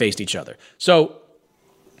they faced each other. So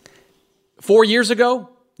 4 years ago,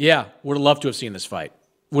 would have loved to have seen this fight.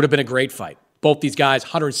 Would have been a great fight. Both these guys,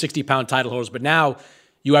 160-pound title holders, but now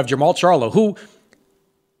you have Jermall Charlo, who,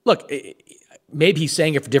 look, maybe he's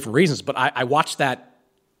saying it for different reasons, but I watched that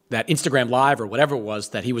Instagram Live or whatever it was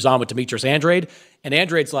that he was on with Demetrius Andrade, and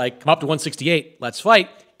Andrade's like, come up to 168, let's fight.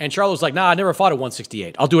 And Charlo's like, nah, I never fought at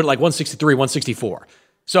 168. I'll do it at like 163, 164.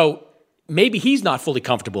 So maybe he's not fully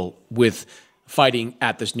comfortable with fighting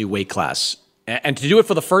at this new weight class. And to do it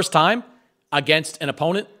for the first time against an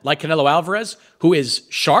opponent like Canelo Alvarez, who is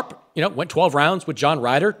sharp, went 12 rounds with John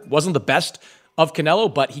Ryder, wasn't the best of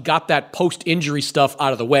Canelo, but he got that post-injury stuff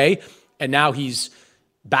out of the way, and now he's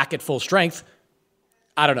back at full strength.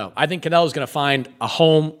 I don't know. I think Canelo's going to find a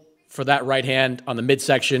home for that right hand on the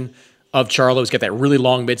midsection of Charlo. He's got that really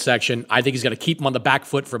long midsection. I think he's going to keep him on the back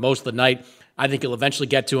foot for most of the night. I think he'll eventually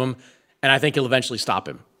get to him, and I think he'll eventually stop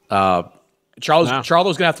him. Charlo's going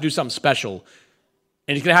to have to do something special,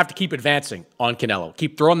 and he's going to have to keep advancing on Canelo.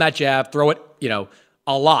 Keep throwing that jab, throw it,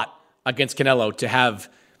 a lot against Canelo to have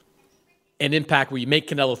an impact where you make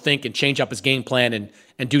Canelo think and change up his game plan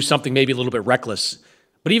and do something maybe a little bit reckless.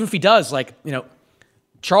 But even if he does, Charlo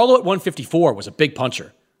at 154 was a big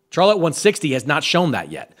puncher. Charlo at 160 has not shown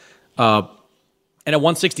that yet. And at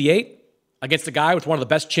 168, against a guy with one of the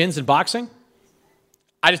best chins in boxing,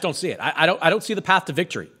 I just don't see it. I don't see the path to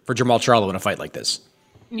victory for Jermall Charlo in a fight like this.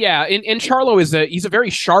 Yeah, and Charlo he's a very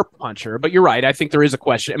sharp puncher, but you're right. I think there is a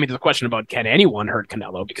question. There's a question about can anyone hurt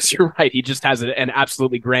Canelo, because you're right. He just has an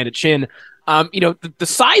absolutely granite chin. The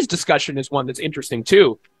size discussion is one that's interesting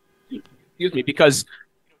too. Excuse me, because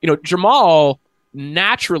Jermall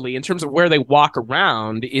naturally, in terms of where they walk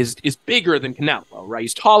around, is bigger than Canelo, right?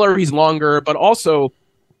 He's taller, he's longer, but also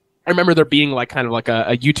I remember there being a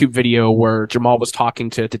YouTube video where Jermall was talking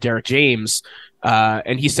to Derek James,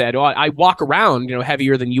 and he said, I walk around,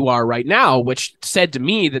 heavier than you are right now, which said to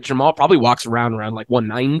me that Jermall probably walks around like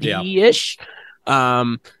 190-ish.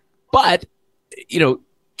 Yeah. But,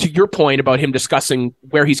 to your point about him discussing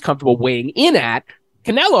where he's comfortable weighing in at,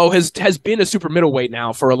 Canelo has been a super middleweight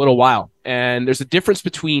now for a little while. And there's a difference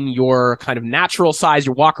between your kind of natural size,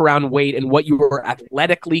 your walk around weight, and what you are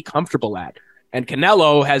athletically comfortable at. And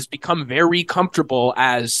Canelo has become very comfortable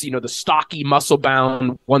as, the stocky,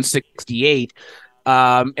 muscle-bound 168.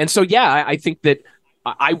 And so, I think that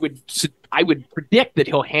I would predict that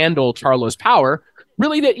he'll handle Charlo's power.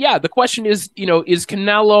 Really, the question is, is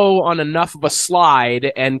Canelo on enough of a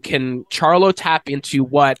slide, and can Charlo tap into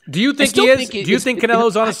what? Do you think he is? Do you think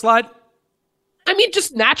Canelo's on a slide?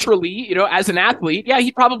 Just naturally, as an athlete,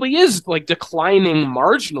 he probably is declining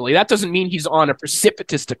marginally. That doesn't mean he's on a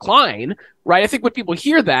precipitous decline, right? I think when people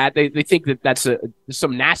hear that, they think that that's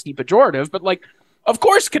some nasty pejorative, but of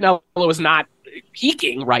course Canelo is not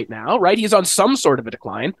peaking right now, right? He's on some sort of a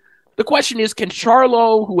decline. The question is, can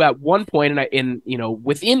Charlo, who at one point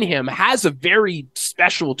within him has a very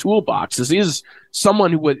special toolbox, this is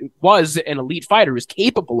someone who was an elite fighter, who's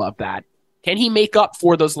capable of that. Can he make up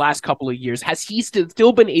for those last couple of years? Has he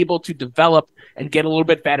still been able to develop and get a little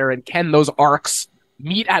bit better? And can those arcs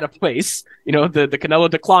meet at a place, the Canelo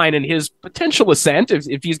decline and his potential ascent,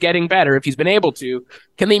 if he's getting better, if he's been able to,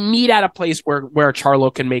 can they meet at a place where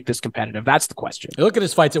Charlo can make this competitive? That's the question. You look at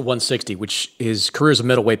his fights at 160, which his career as a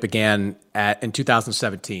middleweight began in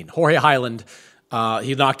 2017. Jorge Highland,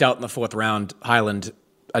 he knocked out in the fourth round. Highland,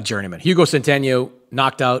 a journeyman. Hugo Centeno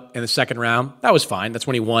knocked out in the second round. That was fine. That's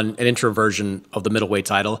when he won an interim version of the middleweight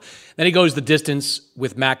title. Then he goes the distance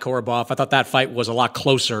with Matt Korobov. I thought that fight was a lot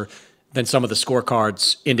closer than some of the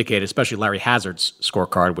scorecards indicate, especially Larry Hazard's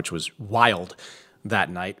scorecard, which was wild that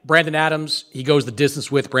night. Brandon Adams, he goes the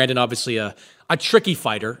distance with. Brandon, obviously a tricky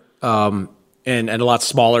fighter, and a lot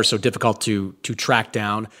smaller, so difficult to track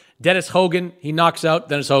down. Dennis Hogan, he knocks out.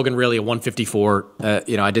 Dennis Hogan, really a 154.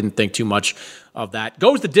 I didn't think too much of that.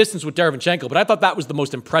 Goes the distance with Derevyanchenko, but I thought that was the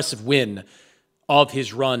most impressive win of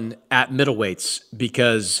his run at middleweights,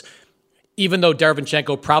 because even though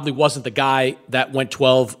Derevyanchenko probably wasn't the guy that went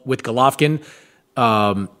 12 with Golovkin,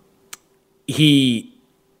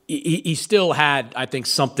 he still had, I think,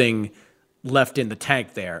 something left in the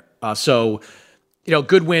tank there.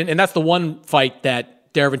 Good win. And that's the one fight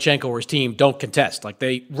that Derevyanchenko or his team don't contest. Like,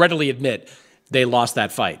 they readily admit they lost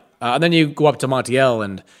that fight. And then you go up to Montiel,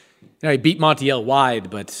 and he beat Montiel wide,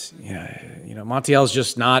 but Montiel's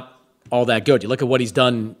just not all that good. You look at what he's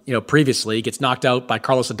done, previously. He gets knocked out by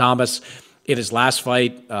Carlos Adames in his last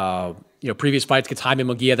fight. Previous fights gets Jaime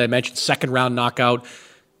Munguia that I mentioned, second round knockout.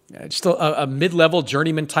 Just a mid-level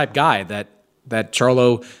journeyman type guy that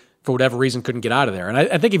Charlo, for whatever reason, couldn't get out of there. And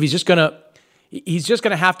I think if he's just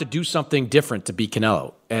gonna have to do something different to beat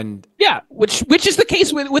Canelo. And yeah, which is the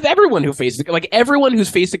case with everyone who faces, like, everyone who's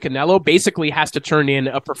faced Canelo basically has to turn in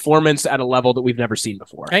a performance at a level that we've never seen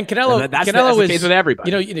before. And Canelo that's the case with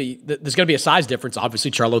everybody. There's going to be a size difference.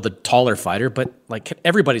 Obviously, Charlo, the taller fighter, but like,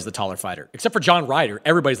 everybody's the taller fighter except for John Ryder.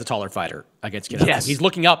 Everybody's the taller fighter against Canelo. Yes, he's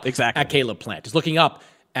looking up exactly at Caleb Plant. He's looking up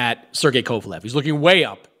at Sergey Kovalev. He's looking way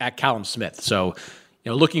up at Callum Smith. So,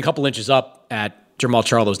 looking a couple inches up at Jermall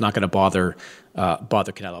Charlo is not going to bother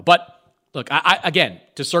Canelo. But look, I again,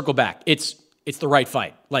 to circle back, it's the right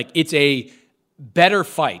fight. Like, it's a better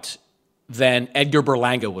fight than Edgar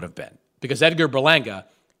Berlanga would have been, because Edgar Berlanga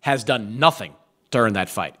has done nothing to earn that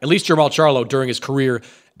fight. At least Jermall Charlo, during his career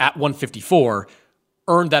at 154,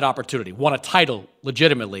 earned that opportunity, won a title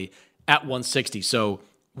legitimately at 160. So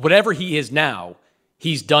whatever he is now,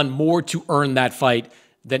 he's done more to earn that fight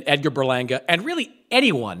than Edgar Berlanga, and really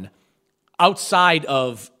anyone outside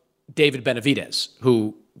of David Benavidez,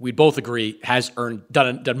 who we both agree has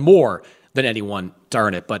done more than anyone to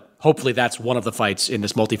earn it. But hopefully that's one of the fights in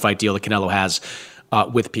this multi-fight deal that Canelo has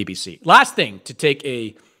with PBC. Last thing, to take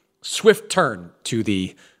a swift turn to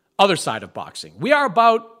the other side of boxing. We are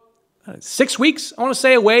about 6 weeks, I want to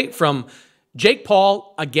say, away from Jake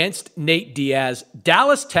Paul against Nate Diaz.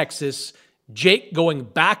 Dallas, Texas. Jake going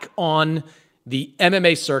back on the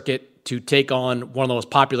MMA circuit to take on one of the most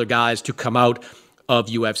popular guys to come out of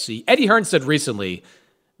UFC. Eddie Hearn said recently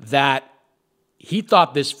that he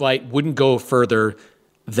thought this fight wouldn't go further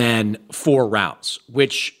than 4 rounds,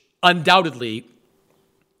 which undoubtedly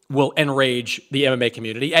will enrage the MMA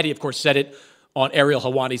community. Eddie, of course, said it on Ariel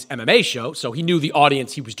Helwani's MMA show, so he knew the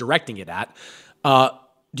audience he was directing it at.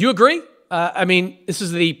 Do you agree? This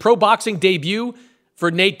is the pro boxing debut for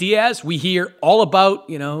Nate Diaz. We hear all about,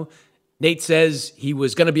 Nate says he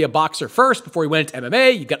was going to be a boxer first before he went into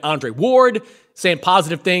MMA. You've got Andre Ward saying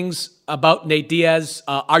positive things about Nate Diaz.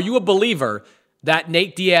 Are you a believer that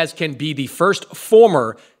Nate Diaz can be the first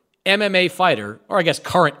former MMA fighter, or I guess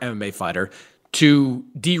current MMA fighter, to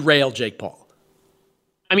derail Jake Paul?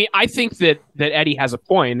 I think that Eddie has a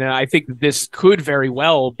point, and I think that this could very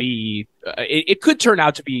well be, it could turn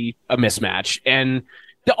out to be a mismatch. And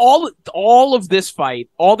all this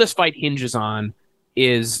fight hinges on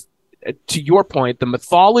is, to your point, the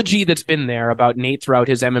mythology that's been there about Nate throughout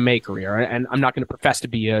his MMA career. And I'm not going to profess to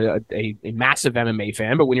be a massive MMA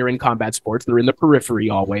fan, but when you're in combat sports, they're in the periphery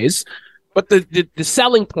always. But the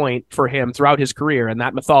selling point for him throughout his career, and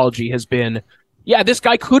that mythology, has been, yeah, this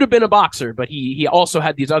guy could have been a boxer, but he also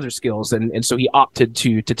had these other skills, and so he opted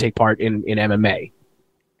to take part in MMA.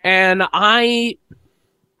 And I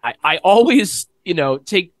always,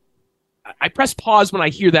 I press pause when I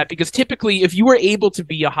hear that, because typically if you were able to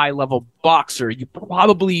be a high-level boxer, you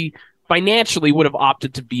probably financially would have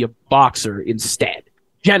opted to be a boxer instead,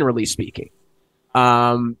 generally speaking.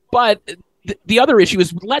 But the other issue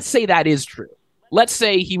is, let's say that is true. Let's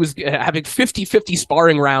say he was having 50-50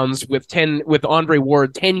 sparring rounds with Andre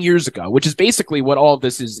Ward 10 years ago, which is basically what all of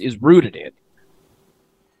this is rooted in.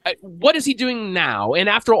 What is he doing now? And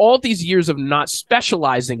after all these years of not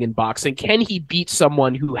specializing in boxing, can he beat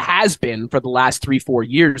someone who has been for the last 3-4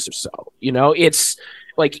 years or so? It's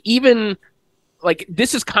like, even like,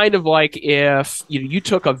 this is kind of like if you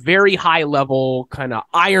took a very high level kind of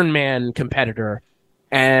Ironman competitor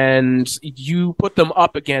and you put them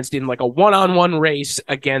up against, in like a one-on-one race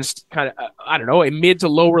against kind of, a mid to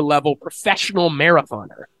lower level professional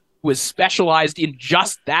marathoner who is specialized in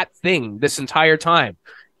just that thing this entire time.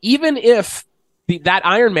 Even if that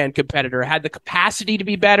Ironman competitor had the capacity to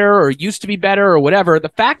be better or used to be better or whatever, the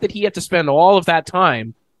fact that he had to spend all of that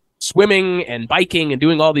time swimming and biking and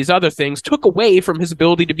doing all these other things took away from his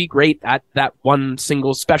ability to be great at that one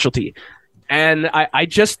single specialty. And I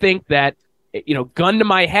just think that, gun to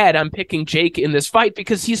my head, I'm picking Jake in this fight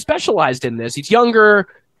because he's specialized in this. He's younger,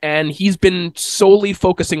 and he's been solely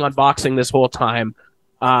focusing on boxing this whole time.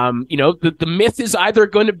 The myth is either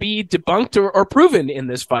going to be debunked or proven in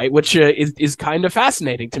this fight, which is kind of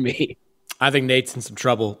fascinating to me. I think Nate's in some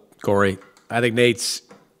trouble, Corey. I think Nate's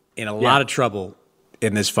in a lot of trouble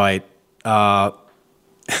in this fight.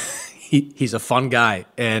 He's a fun guy,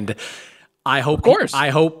 and I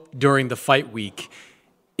hope during the fight week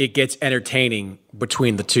it gets entertaining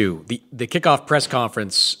between the two. The kickoff press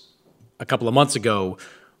conference a couple of months ago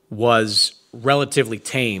was relatively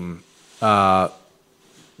tame compared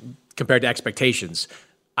to expectations.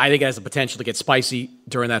 I think it has the potential to get spicy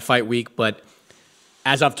during that fight week, but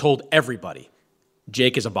as I've told everybody,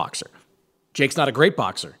 Jake is a boxer. Jake's not a great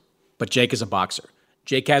boxer, but Jake is a boxer.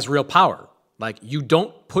 Jake has real power. Like, you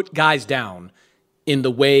don't put guys down in the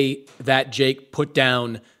way that Jake put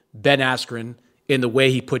down Ben Askren, in the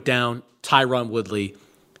way he put down Tyron Woodley,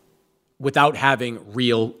 without having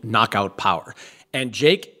real knockout power. And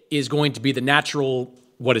Jake is going to be the natural,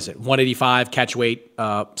 185 catch weight,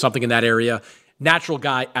 something in that area, natural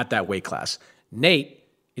guy at that weight class. Nate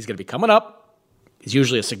is going to be coming up. He's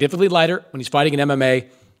usually a significantly lighter when he's fighting in MMA.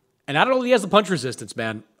 And I don't know if he has the punch resistance,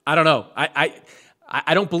 man. I don't know.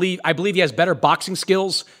 I believe he has better boxing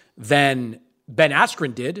skills than Ben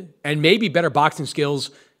Askren did, and maybe better boxing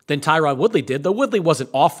skills than Tyron Woodley did, though Woodley wasn't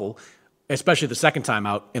awful, especially the second time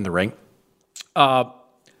out in the ring. I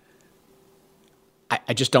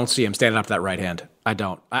just don't see him standing up to that right hand. I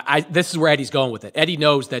don't. This is where Eddie's going with it. Eddie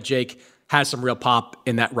knows that Jake has some real pop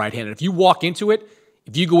in that right hand. And if you walk into it,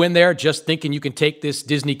 if you go in there just thinking you can take this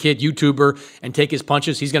Disney kid YouTuber and take his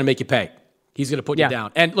punches, he's going to make you pay. He's going to put you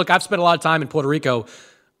down. And look, I've spent a lot of time in Puerto Rico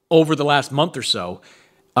over the last month or so.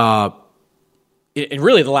 And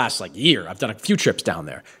really the last year, I've done a few trips down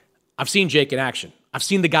there. I've seen Jake in action. I've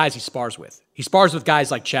seen the guys he spars with. He spars with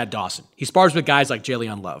guys like Chad Dawson. He spars with guys like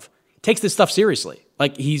Jalen Love. He takes this stuff seriously.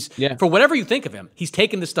 For whatever you think of him, he's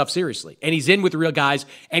taking this stuff seriously. And he's in with the real guys,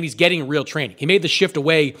 and he's getting real training. He made the shift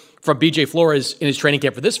away from BJ Flores in his training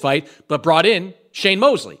camp for this fight, but brought in Shane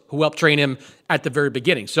Mosley, who helped train him at the very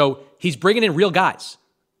beginning. So he's bringing in real guys.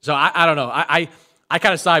 So I don't know. I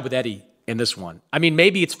kind of side with Eddie in this one. I mean,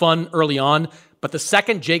 maybe it's fun early on, but the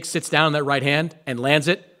second Jake sits down on that right hand and lands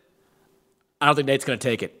it, I don't think Nate's going to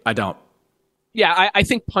take it. I don't. Yeah, I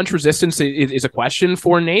think punch resistance is a question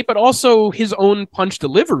for Nate, but also his own punch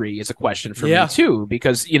delivery is a question for me too,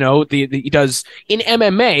 because, he does in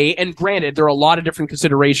MMA, and granted, there are a lot of different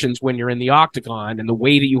considerations when you're in the octagon and the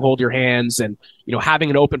way that you hold your hands and, having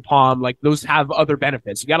an open palm, those have other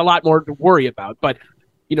benefits. You got a lot more to worry about, but,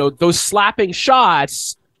 those slapping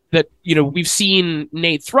shots that, we've seen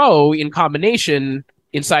Nate throw in combination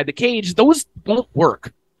inside the cage, those won't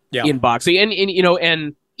work in boxing.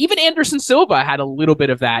 And even Anderson Silva had a little bit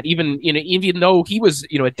of that, even though he was,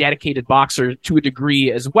 a dedicated boxer to a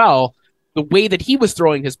degree as well. The way that he was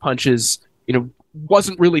throwing his punches,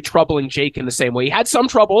 wasn't really troubling Jake in the same way. He had some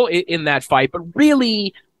trouble in that fight, but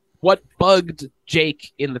really what bugged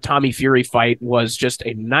Jake in the Tommy Fury fight was just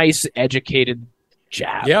a nice, educated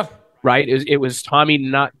jab. Yeah. Right? It was Tommy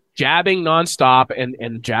not jabbing nonstop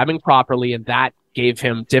and jabbing properly, and that gave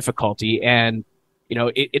him difficulty. And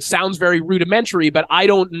it sounds very rudimentary, but I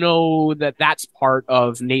don't know that that's part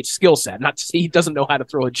of Nate's skill set. Not to say he doesn't know how to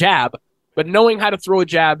throw a jab, but knowing how to throw a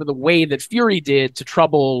jab the way that Fury did to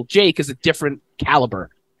trouble Jake is a different caliber.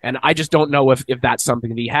 And I just don't know if that's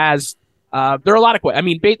something that he has. There are a lot of questions. I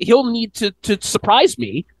mean, he'll need to surprise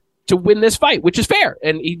me to win this fight, which is fair,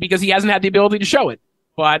 and because he hasn't had the ability to show it.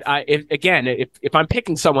 But if I'm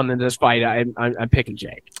picking someone in this fight, I'm picking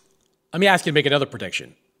Jake. Let me ask you to make another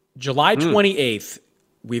prediction. July 28th,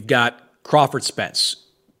 we've got Crawford Spence.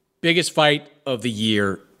 Biggest fight of the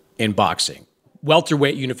year in boxing.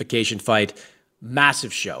 Welterweight unification fight.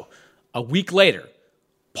 Massive show. A week later,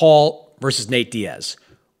 Paul versus Nate Diaz.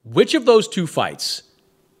 Which of those two fights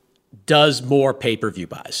does more pay-per-view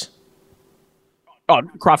buys? Oh,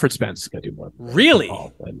 Crawford Spence is going to do more. Really?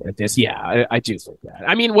 Yeah, I do think that.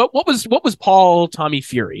 I mean, what was Paul Tommy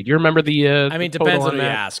Fury? Do you remember the? It depends on who you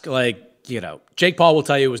ask. Jake Paul will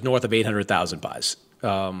tell you it was north of 800,000 buys.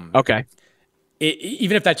 Okay.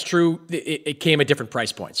 Even if that's true, it came at different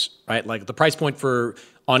price points, right? Like the price point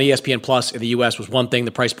on ESPN Plus in the US was one thing.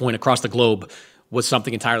 The price point across the globe was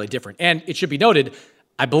something entirely different. And it should be noted,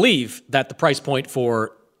 I believe that the price point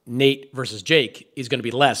for Nate versus Jake is going to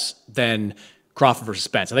be less than Crawford versus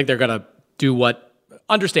Spence. I think they're going to do what,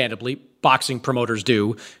 understandably, boxing promoters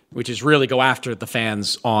do, which is really go after the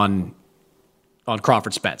fans on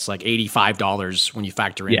Crawford Spence, like $85 when you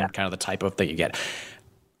factor in kind of the type of thing you get.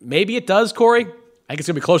 Maybe it does, Corey. I think it's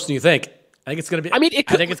going to be closer than you think. I think it's going to be. I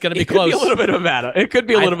think it's going to be close. It could be a little bit of a battle. It could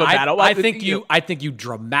be a little bit of a battle. I think you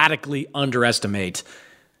dramatically underestimate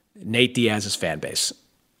Nate Diaz's fan base.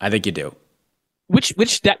 I think you do.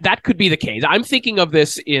 Which that could be the case. I'm thinking of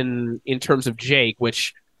this in terms of Jake,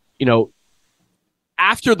 which,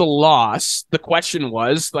 after the loss, the question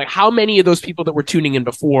was like, how many of those people that were tuning in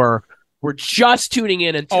before were just tuning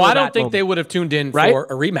in until I don't think they would have tuned in for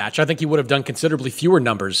a rematch. I think he would have done considerably fewer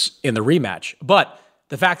numbers in the rematch. But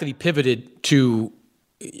the fact that he pivoted to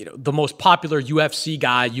the most popular UFC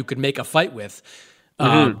guy you could make a fight with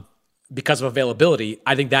because of availability,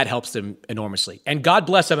 I think that helps him enormously. And God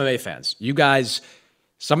bless MMA fans. You guys,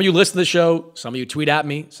 some of you listen to the show, some of you tweet at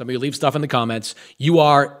me, some of you leave stuff in the comments. You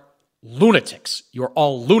are lunatics. You're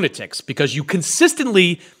all lunatics because you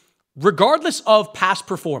consistently, regardless of past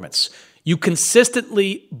performance, you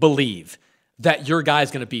consistently believe that your guy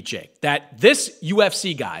is going to beat Jake, that this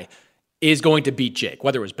UFC guy is going to beat Jake,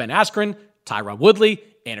 whether it was Ben Askren, Tyron Woodley,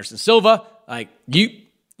 Anderson Silva. Like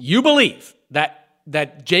you believe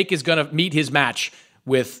that Jake is going to meet his match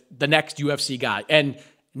with the next UFC guy. And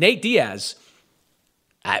Nate Diaz,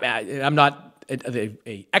 I'm not an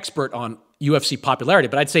expert on UFC popularity,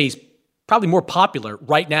 but I'd say he's probably more popular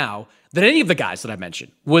right now than any of the guys that I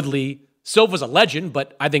mentioned. Woodley, Silva's a legend,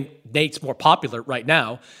 but I think Nate's more popular right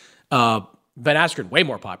now. Ben Askren, way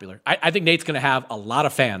more popular. I think Nate's going to have a lot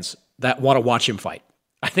of fans that want to watch him fight.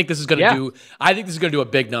 I think this is going to do a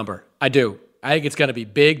big number. I do. I think it's going to be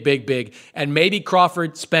big, big, big. And maybe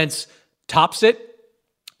Crawford Spence tops it.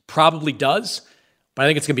 Probably does. But I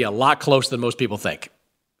think it's going to be a lot closer than most people think.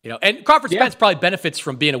 And Crawford Spence probably benefits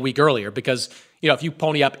from being a week earlier because, if you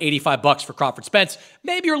pony up $85 for Crawford Spence,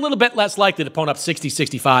 maybe you're a little bit less likely to pony up 60,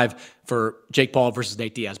 65 for Jake Paul versus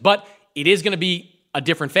Nate Diaz. But it is going to be a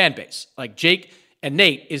different fan base. Like Jake and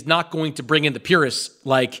Nate is not going to bring in the purists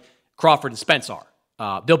like Crawford and Spence are.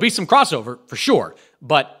 There'll be some crossover for sure,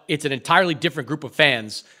 but it's an entirely different group of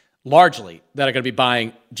fans, largely, that are going to be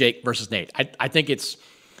buying Jake versus Nate. I think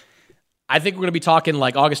we're going to be talking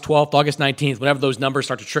like August 12th, August 19th, whenever those numbers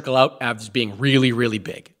start to trickle out as being really, really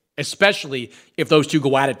big, especially if those two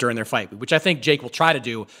go at it during their fight, which I think Jake will try to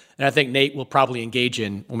do, and I think Nate will probably engage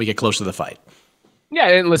in when we get close to the fight. Yeah,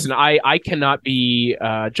 and listen, I cannot be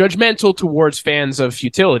judgmental towards fans of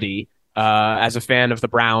futility. As a fan of the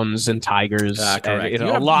Browns and Tigers, and,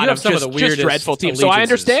 a lot of some of the weirdest dreadful teams. So I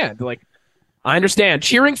understand. I understand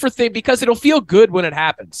cheering for things because it'll feel good when it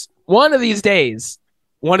happens. One of these days,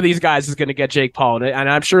 one of these guys is going to get Jake Paul, and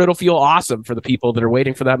I'm sure it'll feel awesome for the people that are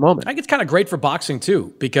waiting for that moment. I think it's kind of great for boxing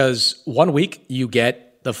too, because 1 week you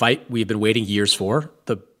get the fight we've been waiting years for,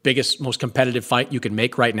 the biggest, most competitive fight you can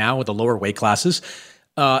make right now with the lower weight classes,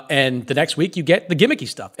 and the next week you get the gimmicky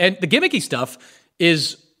stuff, and the gimmicky stuff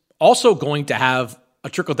is also going to have a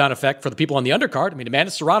trickle-down effect for the people on the undercard. I mean,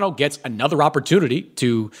 Amanda Serrano gets another opportunity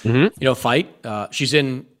to, fight. She's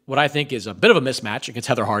in what I think is a bit of a mismatch against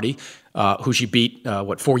Heather Hardy, who she beat,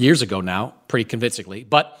 4 years ago now, pretty convincingly.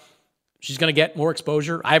 But she's going to get more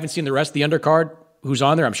exposure. I haven't seen the rest of the undercard who's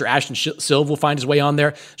on there. I'm sure Ashton Silva will find his way on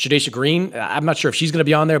there. Shadesha Green, I'm not sure if she's going to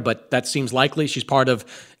be on there, but that seems likely. She's part of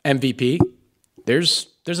MVP.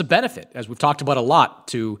 There's a benefit, as we've talked about a lot,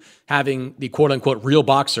 to having the quote-unquote real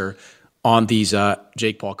boxer on these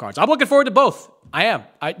Jake Paul cards. I'm looking forward to both. I am.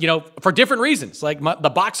 For different reasons. Like the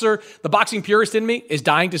boxing purist in me is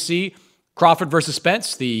dying to see Crawford versus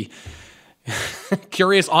Spence. The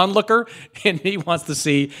curious onlooker in me wants to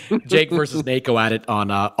see Jake versus Nate go at it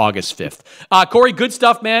on August 5th. Corey, good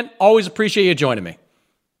stuff, man. Always appreciate you joining me.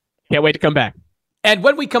 Can't wait to come back. And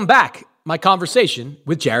when we come back, my conversation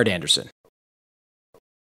with Jared Anderson.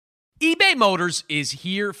 eBay Motors is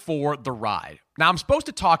here for the ride. Now, I'm supposed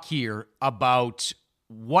to talk here about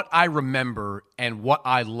what I remember and what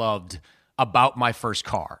I loved about my first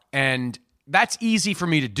car. And that's easy for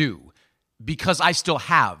me to do because I still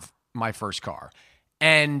have my first car.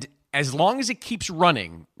 And as long as it keeps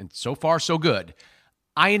running, and so far so good,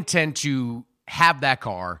 I intend to have that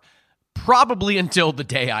car probably until the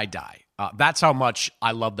day I die. That's how much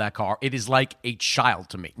I love that car. It is like a child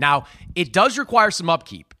to me. Now, it does require some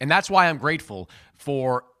upkeep, and that's why I'm grateful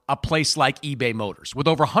for a place like eBay Motors. With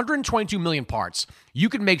over 122 million parts, you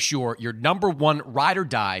can make sure your number one ride or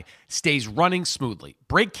die stays running smoothly.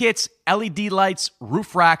 Brake kits, LED lights,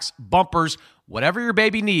 roof racks, bumpers, whatever your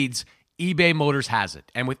baby needs, eBay Motors has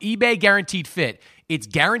it. And with eBay Guaranteed Fit, it's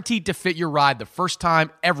guaranteed to fit your ride the first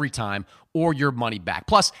time, every time, or your money back.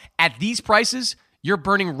 Plus, at these prices, You're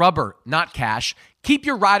burning rubber, not cash. Keep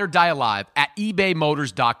your ride or die alive at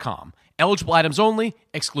ebaymotors.com. Eligible items only.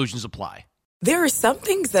 Exclusions apply. There are some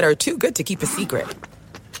things that are too good to keep a secret.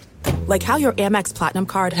 Like how your Amex Platinum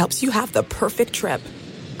card helps you have the perfect trip.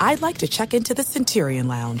 I'd like to check into the Centurion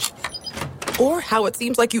Lounge. Or how it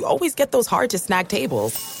seems like you always get those hard-to-snag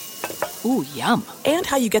tables. Ooh, yum. And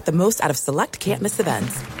how you get the most out of select can't-miss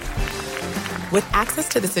events. With access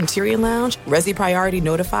to the Centurion Lounge, Resi Priority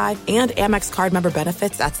Notified, and Amex card member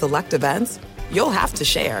benefits at select events, you'll have to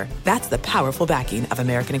share. That's the powerful backing of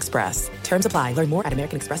American Express. Terms apply. Learn more at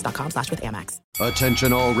americanexpress.com/withAmex.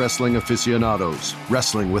 Attention all wrestling aficionados.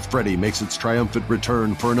 Wrestling with Freddie makes its triumphant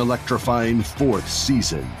return for an electrifying 4th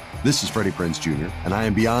season. This is Freddie Prinze Jr., and I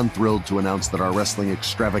am beyond thrilled to announce that our wrestling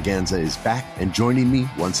extravaganza is back, and joining me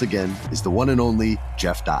once again is the one and only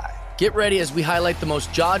Jeff Dye. Get ready as we highlight the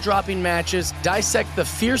most jaw-dropping matches, dissect the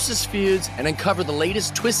fiercest feuds, and uncover the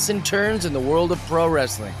latest twists and turns in the world of pro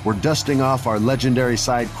wrestling. We're dusting off our legendary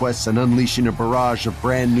side quests and unleashing a barrage of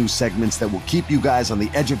brand new segments that will keep you guys on the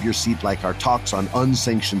edge of your seat like our talks on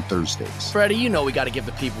Unsanctioned Thursdays. Freddie, you know we got to give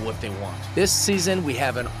the people what they want. This season, we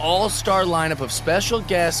have an all-star lineup of special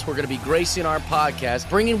guests who are going to be gracing our podcast,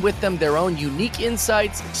 bringing with them their own unique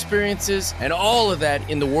insights, experiences, and all of that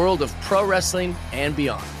in the world of pro wrestling and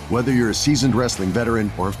beyond. Whether you're a seasoned wrestling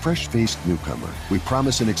veteran or a fresh-faced newcomer, we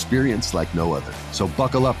promise an experience like no other. So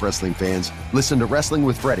buckle up, wrestling fans. Listen to Wrestling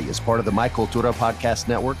with Freddie as part of the My Cultura Podcast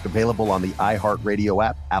Network, available on the iHeartRadio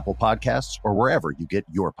app, Apple Podcasts, or wherever you get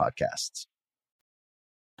your podcasts.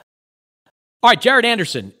 All right, Jared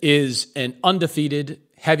Anderson is an undefeated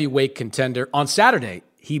heavyweight contender. On Saturday,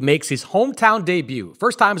 he makes his hometown debut.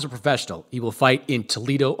 First time as a professional. He will fight in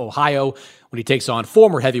Toledo, Ohio, when he takes on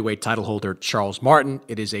former heavyweight title holder Charles Martin.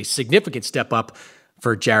 It is a significant step up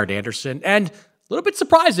for Jared Anderson, and a little bit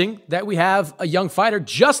surprising that we have a young fighter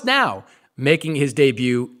just now making his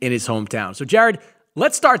debut in his hometown. So, Jared,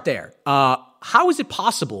 let's start there. How is it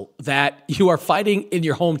possible that you are fighting in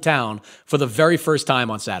your hometown for the very first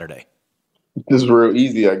time on Saturday? This is real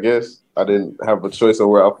easy, I guess. I didn't have a choice on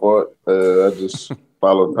where I fought. I just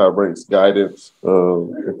followed Top Rank's guidance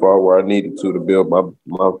and fought where I needed to build my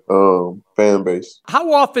fan base.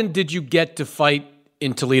 How often did you get to fight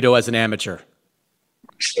in Toledo as an amateur?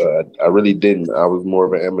 I really didn't. I was more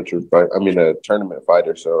of an amateur a tournament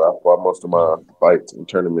fighter, so I fought most of my fights and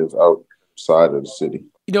tournaments outside of the city.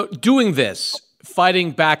 You know, doing this,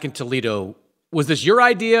 fighting back in Toledo, was this your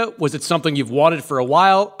idea? Was it something you've wanted for a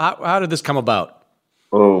while? How did this come about?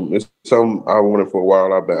 It's something I wanted for a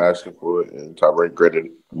while. I've been asking for it, and Top Rank granted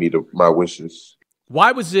me my wishes.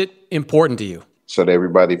 Why was it important to you? So that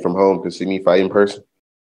everybody from home could see me fight in person.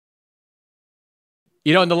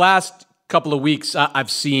 You know, in the last couple of weeks,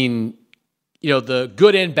 I've seen, the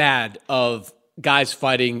good and bad of guys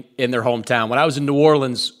fighting in their hometown. When I was in New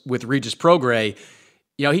Orleans with Regis Prograis,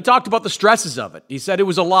 he talked about the stresses of it. He said it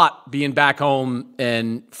was a lot being back home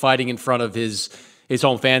and fighting in front of his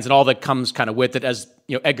home fans and all that comes kind of with it. As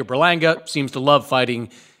Edgar Berlanga seems to love fighting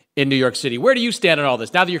in New York City. Where do you stand on all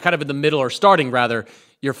this? Now that you're kind of in the middle, or starting rather,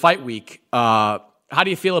 your fight week, how do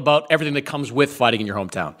you feel about everything that comes with fighting in your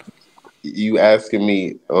hometown? You asking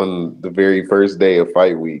me on the very first day of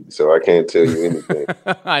fight week, so I can't tell you anything.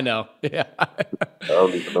 I know. Yeah. I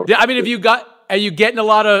don't even know. Yeah, I mean, are you getting a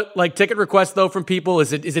lot of ticket requests though from people?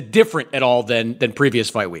 Is it different at all than previous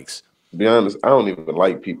fight weeks? To be honest, I don't even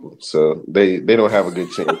like people, so they don't have a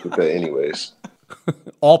good chance with that anyways.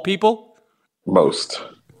 All people? Most.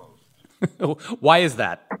 Why is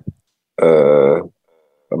that? A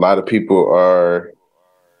lot of people are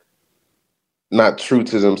not true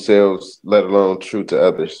to themselves, let alone true to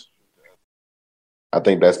others. I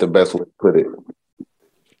think that's the best way to put it.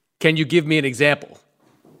 Can you give me an example?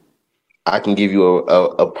 I can give you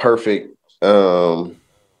a perfect, I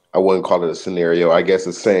wouldn't call it a scenario. I guess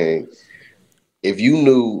it's saying, if you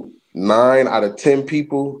knew 9 out of 10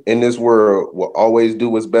 people in this world will always do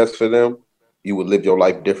what's best for them, you would live your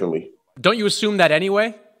life differently. Don't you assume that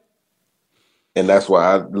anyway? And that's why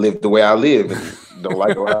I live the way I live and don't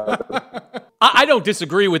like what I do. I don't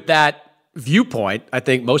disagree with that viewpoint. I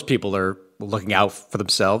think most people are looking out for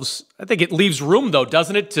themselves. I think it leaves room, though,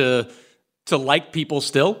 doesn't it, to like people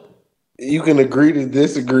still? You can agree to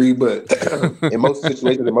disagree, but in most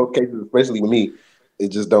situations, in most cases, especially with me, it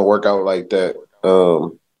just don't work out like that.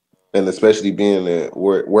 And especially being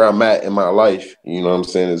where I'm at in my life, you know what I'm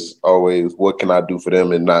saying, is always what can I do for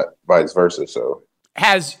them and not vice versa. So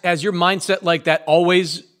has your mindset like that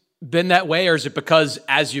always been that way, or is it because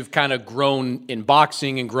as you've kind of grown in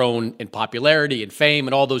boxing and grown in popularity and fame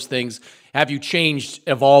and all those things, have you changed,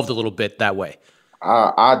 evolved a little bit that way?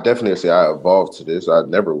 I definitely say I evolved to this. I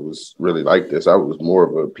never was really like this. I was more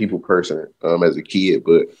of a people person as a kid,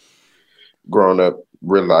 but growing up,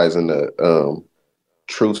 realizing the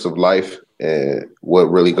truths of life and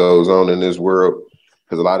what really goes on in this world,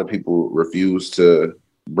 because a lot of people refuse to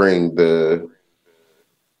bring the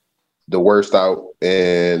worst out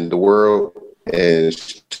in the world and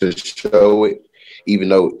to show it, even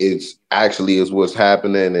though it's actually is what's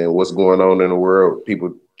happening and what's going on in the world.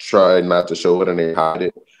 People try not to show it and they hide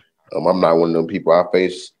it. I'm not one of them people. I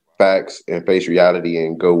face facts and face reality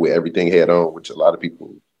and go with everything head on, which a lot of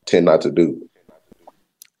people tend not to do.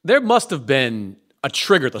 There must have been a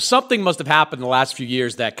trigger, though. Something must have happened in the last few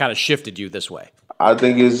years that kind of shifted you this way. I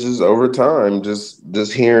think it's just over time,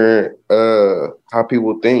 just hearing how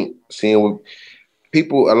people think, seeing what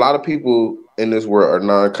people. A lot of people in this world are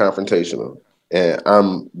non-confrontational, and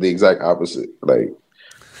I'm the exact opposite. Like,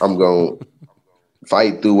 I'm going to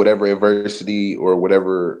fight through whatever adversity or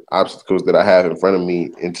whatever obstacles that I have in front of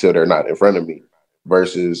me until they're not in front of me,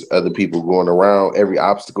 versus other people going around every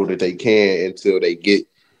obstacle that they can until they get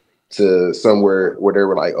to somewhere where they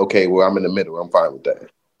were like, okay, well, I'm in the middle. I'm fine with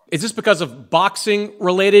that. Is this because of boxing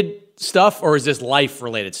related stuff or is this life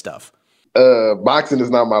related stuff? Boxing is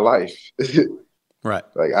not my life. Right.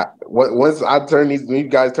 Like once I turn when you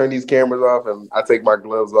guys turn these cameras off and I take my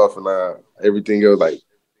gloves off and everything goes, like,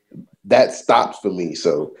 that stops for me.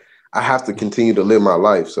 So I have to continue to live my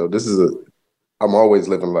life. So I'm always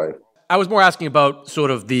living life. I was more asking about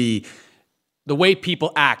sort of the way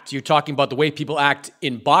people act. You're talking about the way people act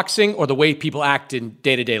in boxing or the way people act in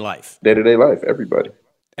day-to-day life? Day-to-day life, everybody.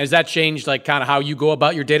 Has that changed, like, kind of how you go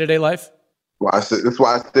about your day-to-day life? Well, that's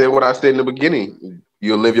why I said what I said in the beginning.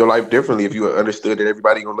 You'll live your life differently if you understood that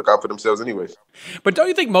everybody going to look out for themselves anyways. But don't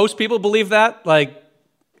you think most people believe that? Like,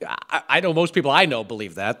 I know most people I know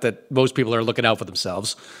believe that most people are looking out for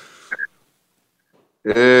themselves.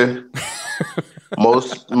 Yeah.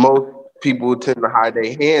 most people tend to hide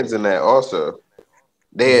their hands in that also.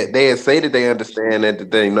 They say that they understand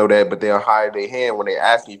that they know that, but they'll hide their hand when they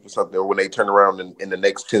ask you for something or when they turn around in the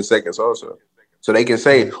next 10 seconds also. So they can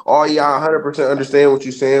say, oh, yeah, I 100% understand what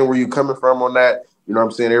you're saying, where you coming from on that. You know what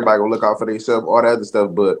I'm saying? Everybody gonna look out for themselves, all that other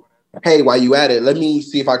stuff. But, hey, while you at it, let me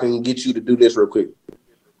see if I can get you to do this real quick.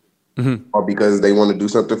 Mm-hmm. Or because they want to do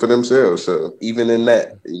something for themselves. So even in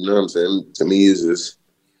that, you know what I'm saying? To me, it's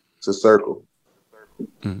a circle.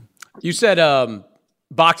 Mm-hmm. You said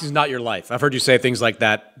boxing is not your life. I've heard you say things like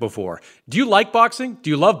that before. Do you like boxing? Do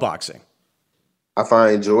you love boxing? I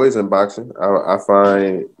find joys in boxing. I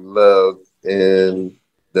find love in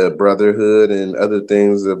the brotherhood and other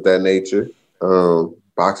things of that nature.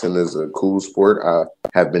 Boxing is a cool sport. I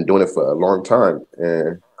have been doing it for a long time.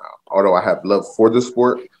 And although I have love for the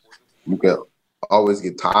sport, you can always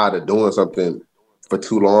get tired of doing something for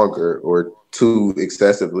too long or too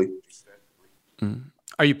excessively. Mm.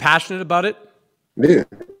 Are you passionate about it? Yeah,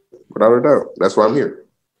 without a doubt. That's why I'm here.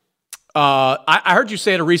 I heard you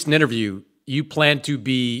say in a recent interview you plan to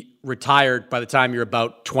be retired by the time you're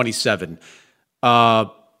about 27.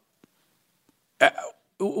 Why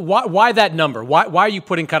that number? Why are you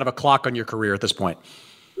putting kind of a clock on your career at this point?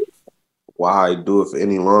 Why I do it for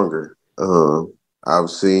any longer?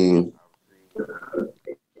 I've seen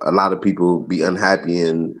a lot of people be unhappy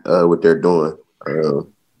in what they're doing.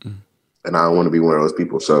 And I don't want to be one of those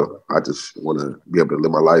people. So I just want to be able to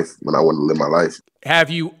live my life when I want to live my life.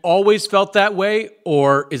 Have you always felt that way?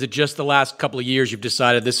 Or is it just the last couple of years you've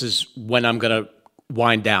decided this is when I'm going to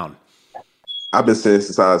wind down? I've been saying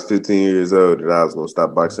since I was 15 years old that I was going to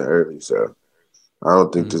stop boxing early. So I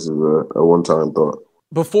don't think this is a one-time thought.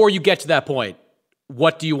 Before you get to that point,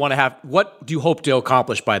 what do you want to have? What do you hope to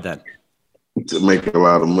accomplish by then? To make a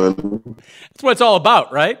lot of money. That's what it's all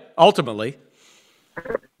about, right? Ultimately.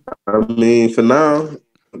 I mean, for now,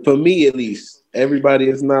 for me at least, everybody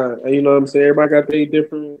is not, you know what I'm saying? Everybody got their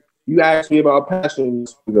different, you asked me about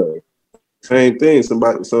passions, same thing. Some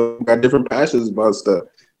got different passions about stuff.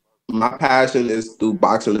 My passion is through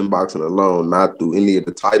boxing and boxing alone, not through any of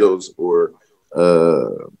the titles or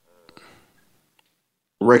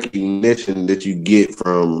recognition that you get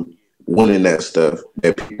from winning that stuff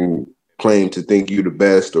that people claim to think you the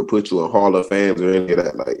best or put you in Hall of Fame or any of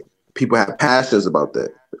that. Like, people have passions about that.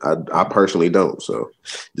 I personally don't. So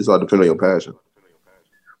this all depends on your passion.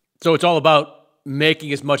 So it's all about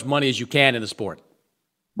making as much money as you can in the sport.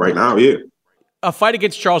 Right now, yeah. A fight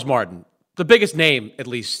against Charles Martin, the biggest name, at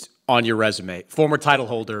least on your resume, former title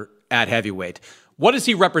holder at heavyweight. What does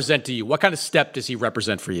he represent to you? What kind of step does he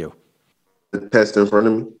represent for you? The test in front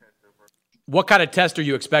of me. What kind of test are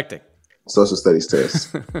you expecting? Social studies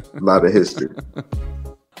test. A lot of history.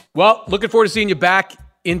 Well, looking forward to seeing you back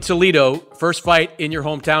in Toledo. First fight in your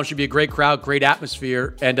hometown. Should be a great crowd, great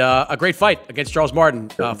atmosphere, and a great fight against Charles Martin,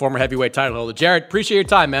 former heavyweight title holder. Jared, appreciate your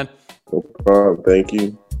time, man. No problem. Thank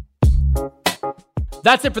you.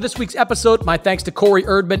 That's it for this week's episode. My thanks to Corey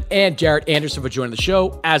Erdman and Jared Anderson for joining the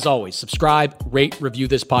show. As always, subscribe, rate, review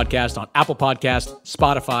this podcast on Apple Podcasts,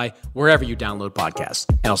 Spotify, wherever you download podcasts.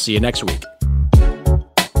 And I'll see you next week.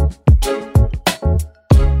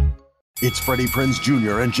 It's Freddie Prinze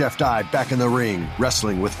Jr. and Jeff Dye back in the ring.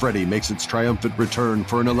 Wrestling with Freddie makes its triumphant return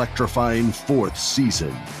for an electrifying 4th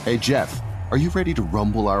season. Hey, Jeff, are you ready to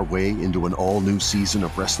rumble our way into an all-new season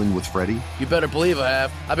of Wrestling with Freddie? You better believe I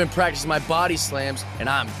have. I've been practicing my body slams, and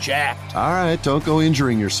I'm jacked. All right, don't go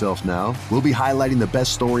injuring yourself now. We'll be highlighting the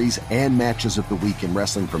best stories and matches of the week in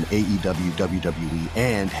wrestling from AEW, WWE,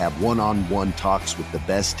 and have one-on-one talks with the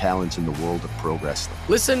best talents in the world of pro wrestling.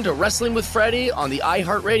 Listen to Wrestling with Freddie on the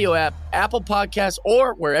iHeartRadio app, Apple Podcasts,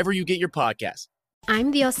 or wherever you get your podcasts.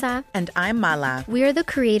 I'm Diosa. And I'm Mala. We are the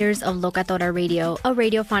creators of Locatora Radio, a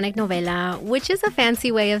radiophonic novela, which is a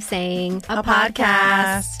fancy way of saying a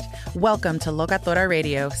podcast. Welcome to Locatora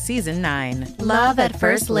Radio, Season 9. Love at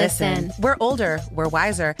first listen. We're older, we're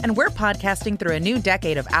wiser, and we're podcasting through a new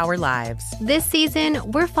decade of our lives. This season,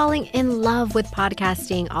 we're falling in love with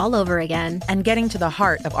podcasting all over again. And getting to the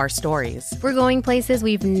heart of our stories. We're going places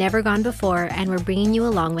we've never gone before, and we're bringing you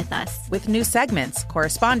along with us. With new segments,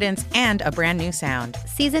 correspondence, and a brand new sound.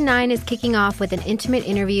 Season 9 is kicking off with an intimate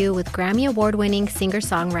interview with Grammy Award-winning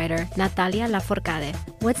singer-songwriter Natalia Lafourcade.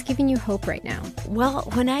 What's giving you hope right now? Well,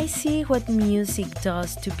 when I see what music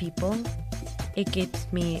does to people, it gives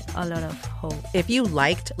me a lot of hope. If you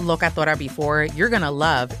liked Locatora before, you're going to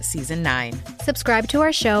love Season 9. Subscribe to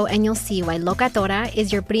our show and you'll see why Locatora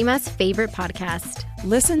is your prima's favorite podcast.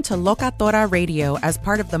 Listen to Locatora Radio as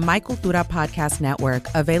part of the My Cultura Podcast Network,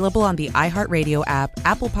 available on the iHeartRadio app,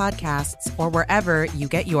 Apple Podcasts, or wherever you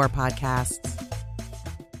get your podcasts.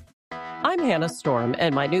 I'm Hannah Storm,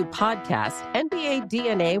 and my new podcast, NBA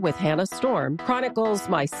DNA with Hannah Storm, chronicles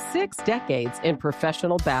my 6 decades in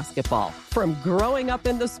professional basketball. From growing up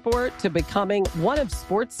in the sport to becoming one of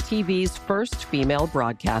sports TV's first female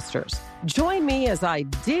broadcasters. Join me as I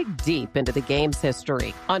dig deep into the game's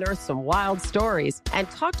history, unearth some wild stories, and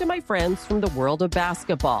talk to my friends from the world of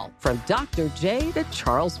basketball, from Dr. J to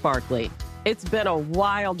Charles Barkley. It's been a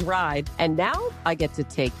wild ride, and now I get to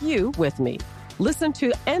take you with me. Listen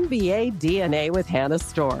to NBA DNA with Hannah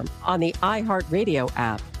Storm on the iHeartRadio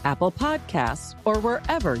app, Apple Podcasts, or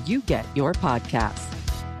wherever you get your podcasts.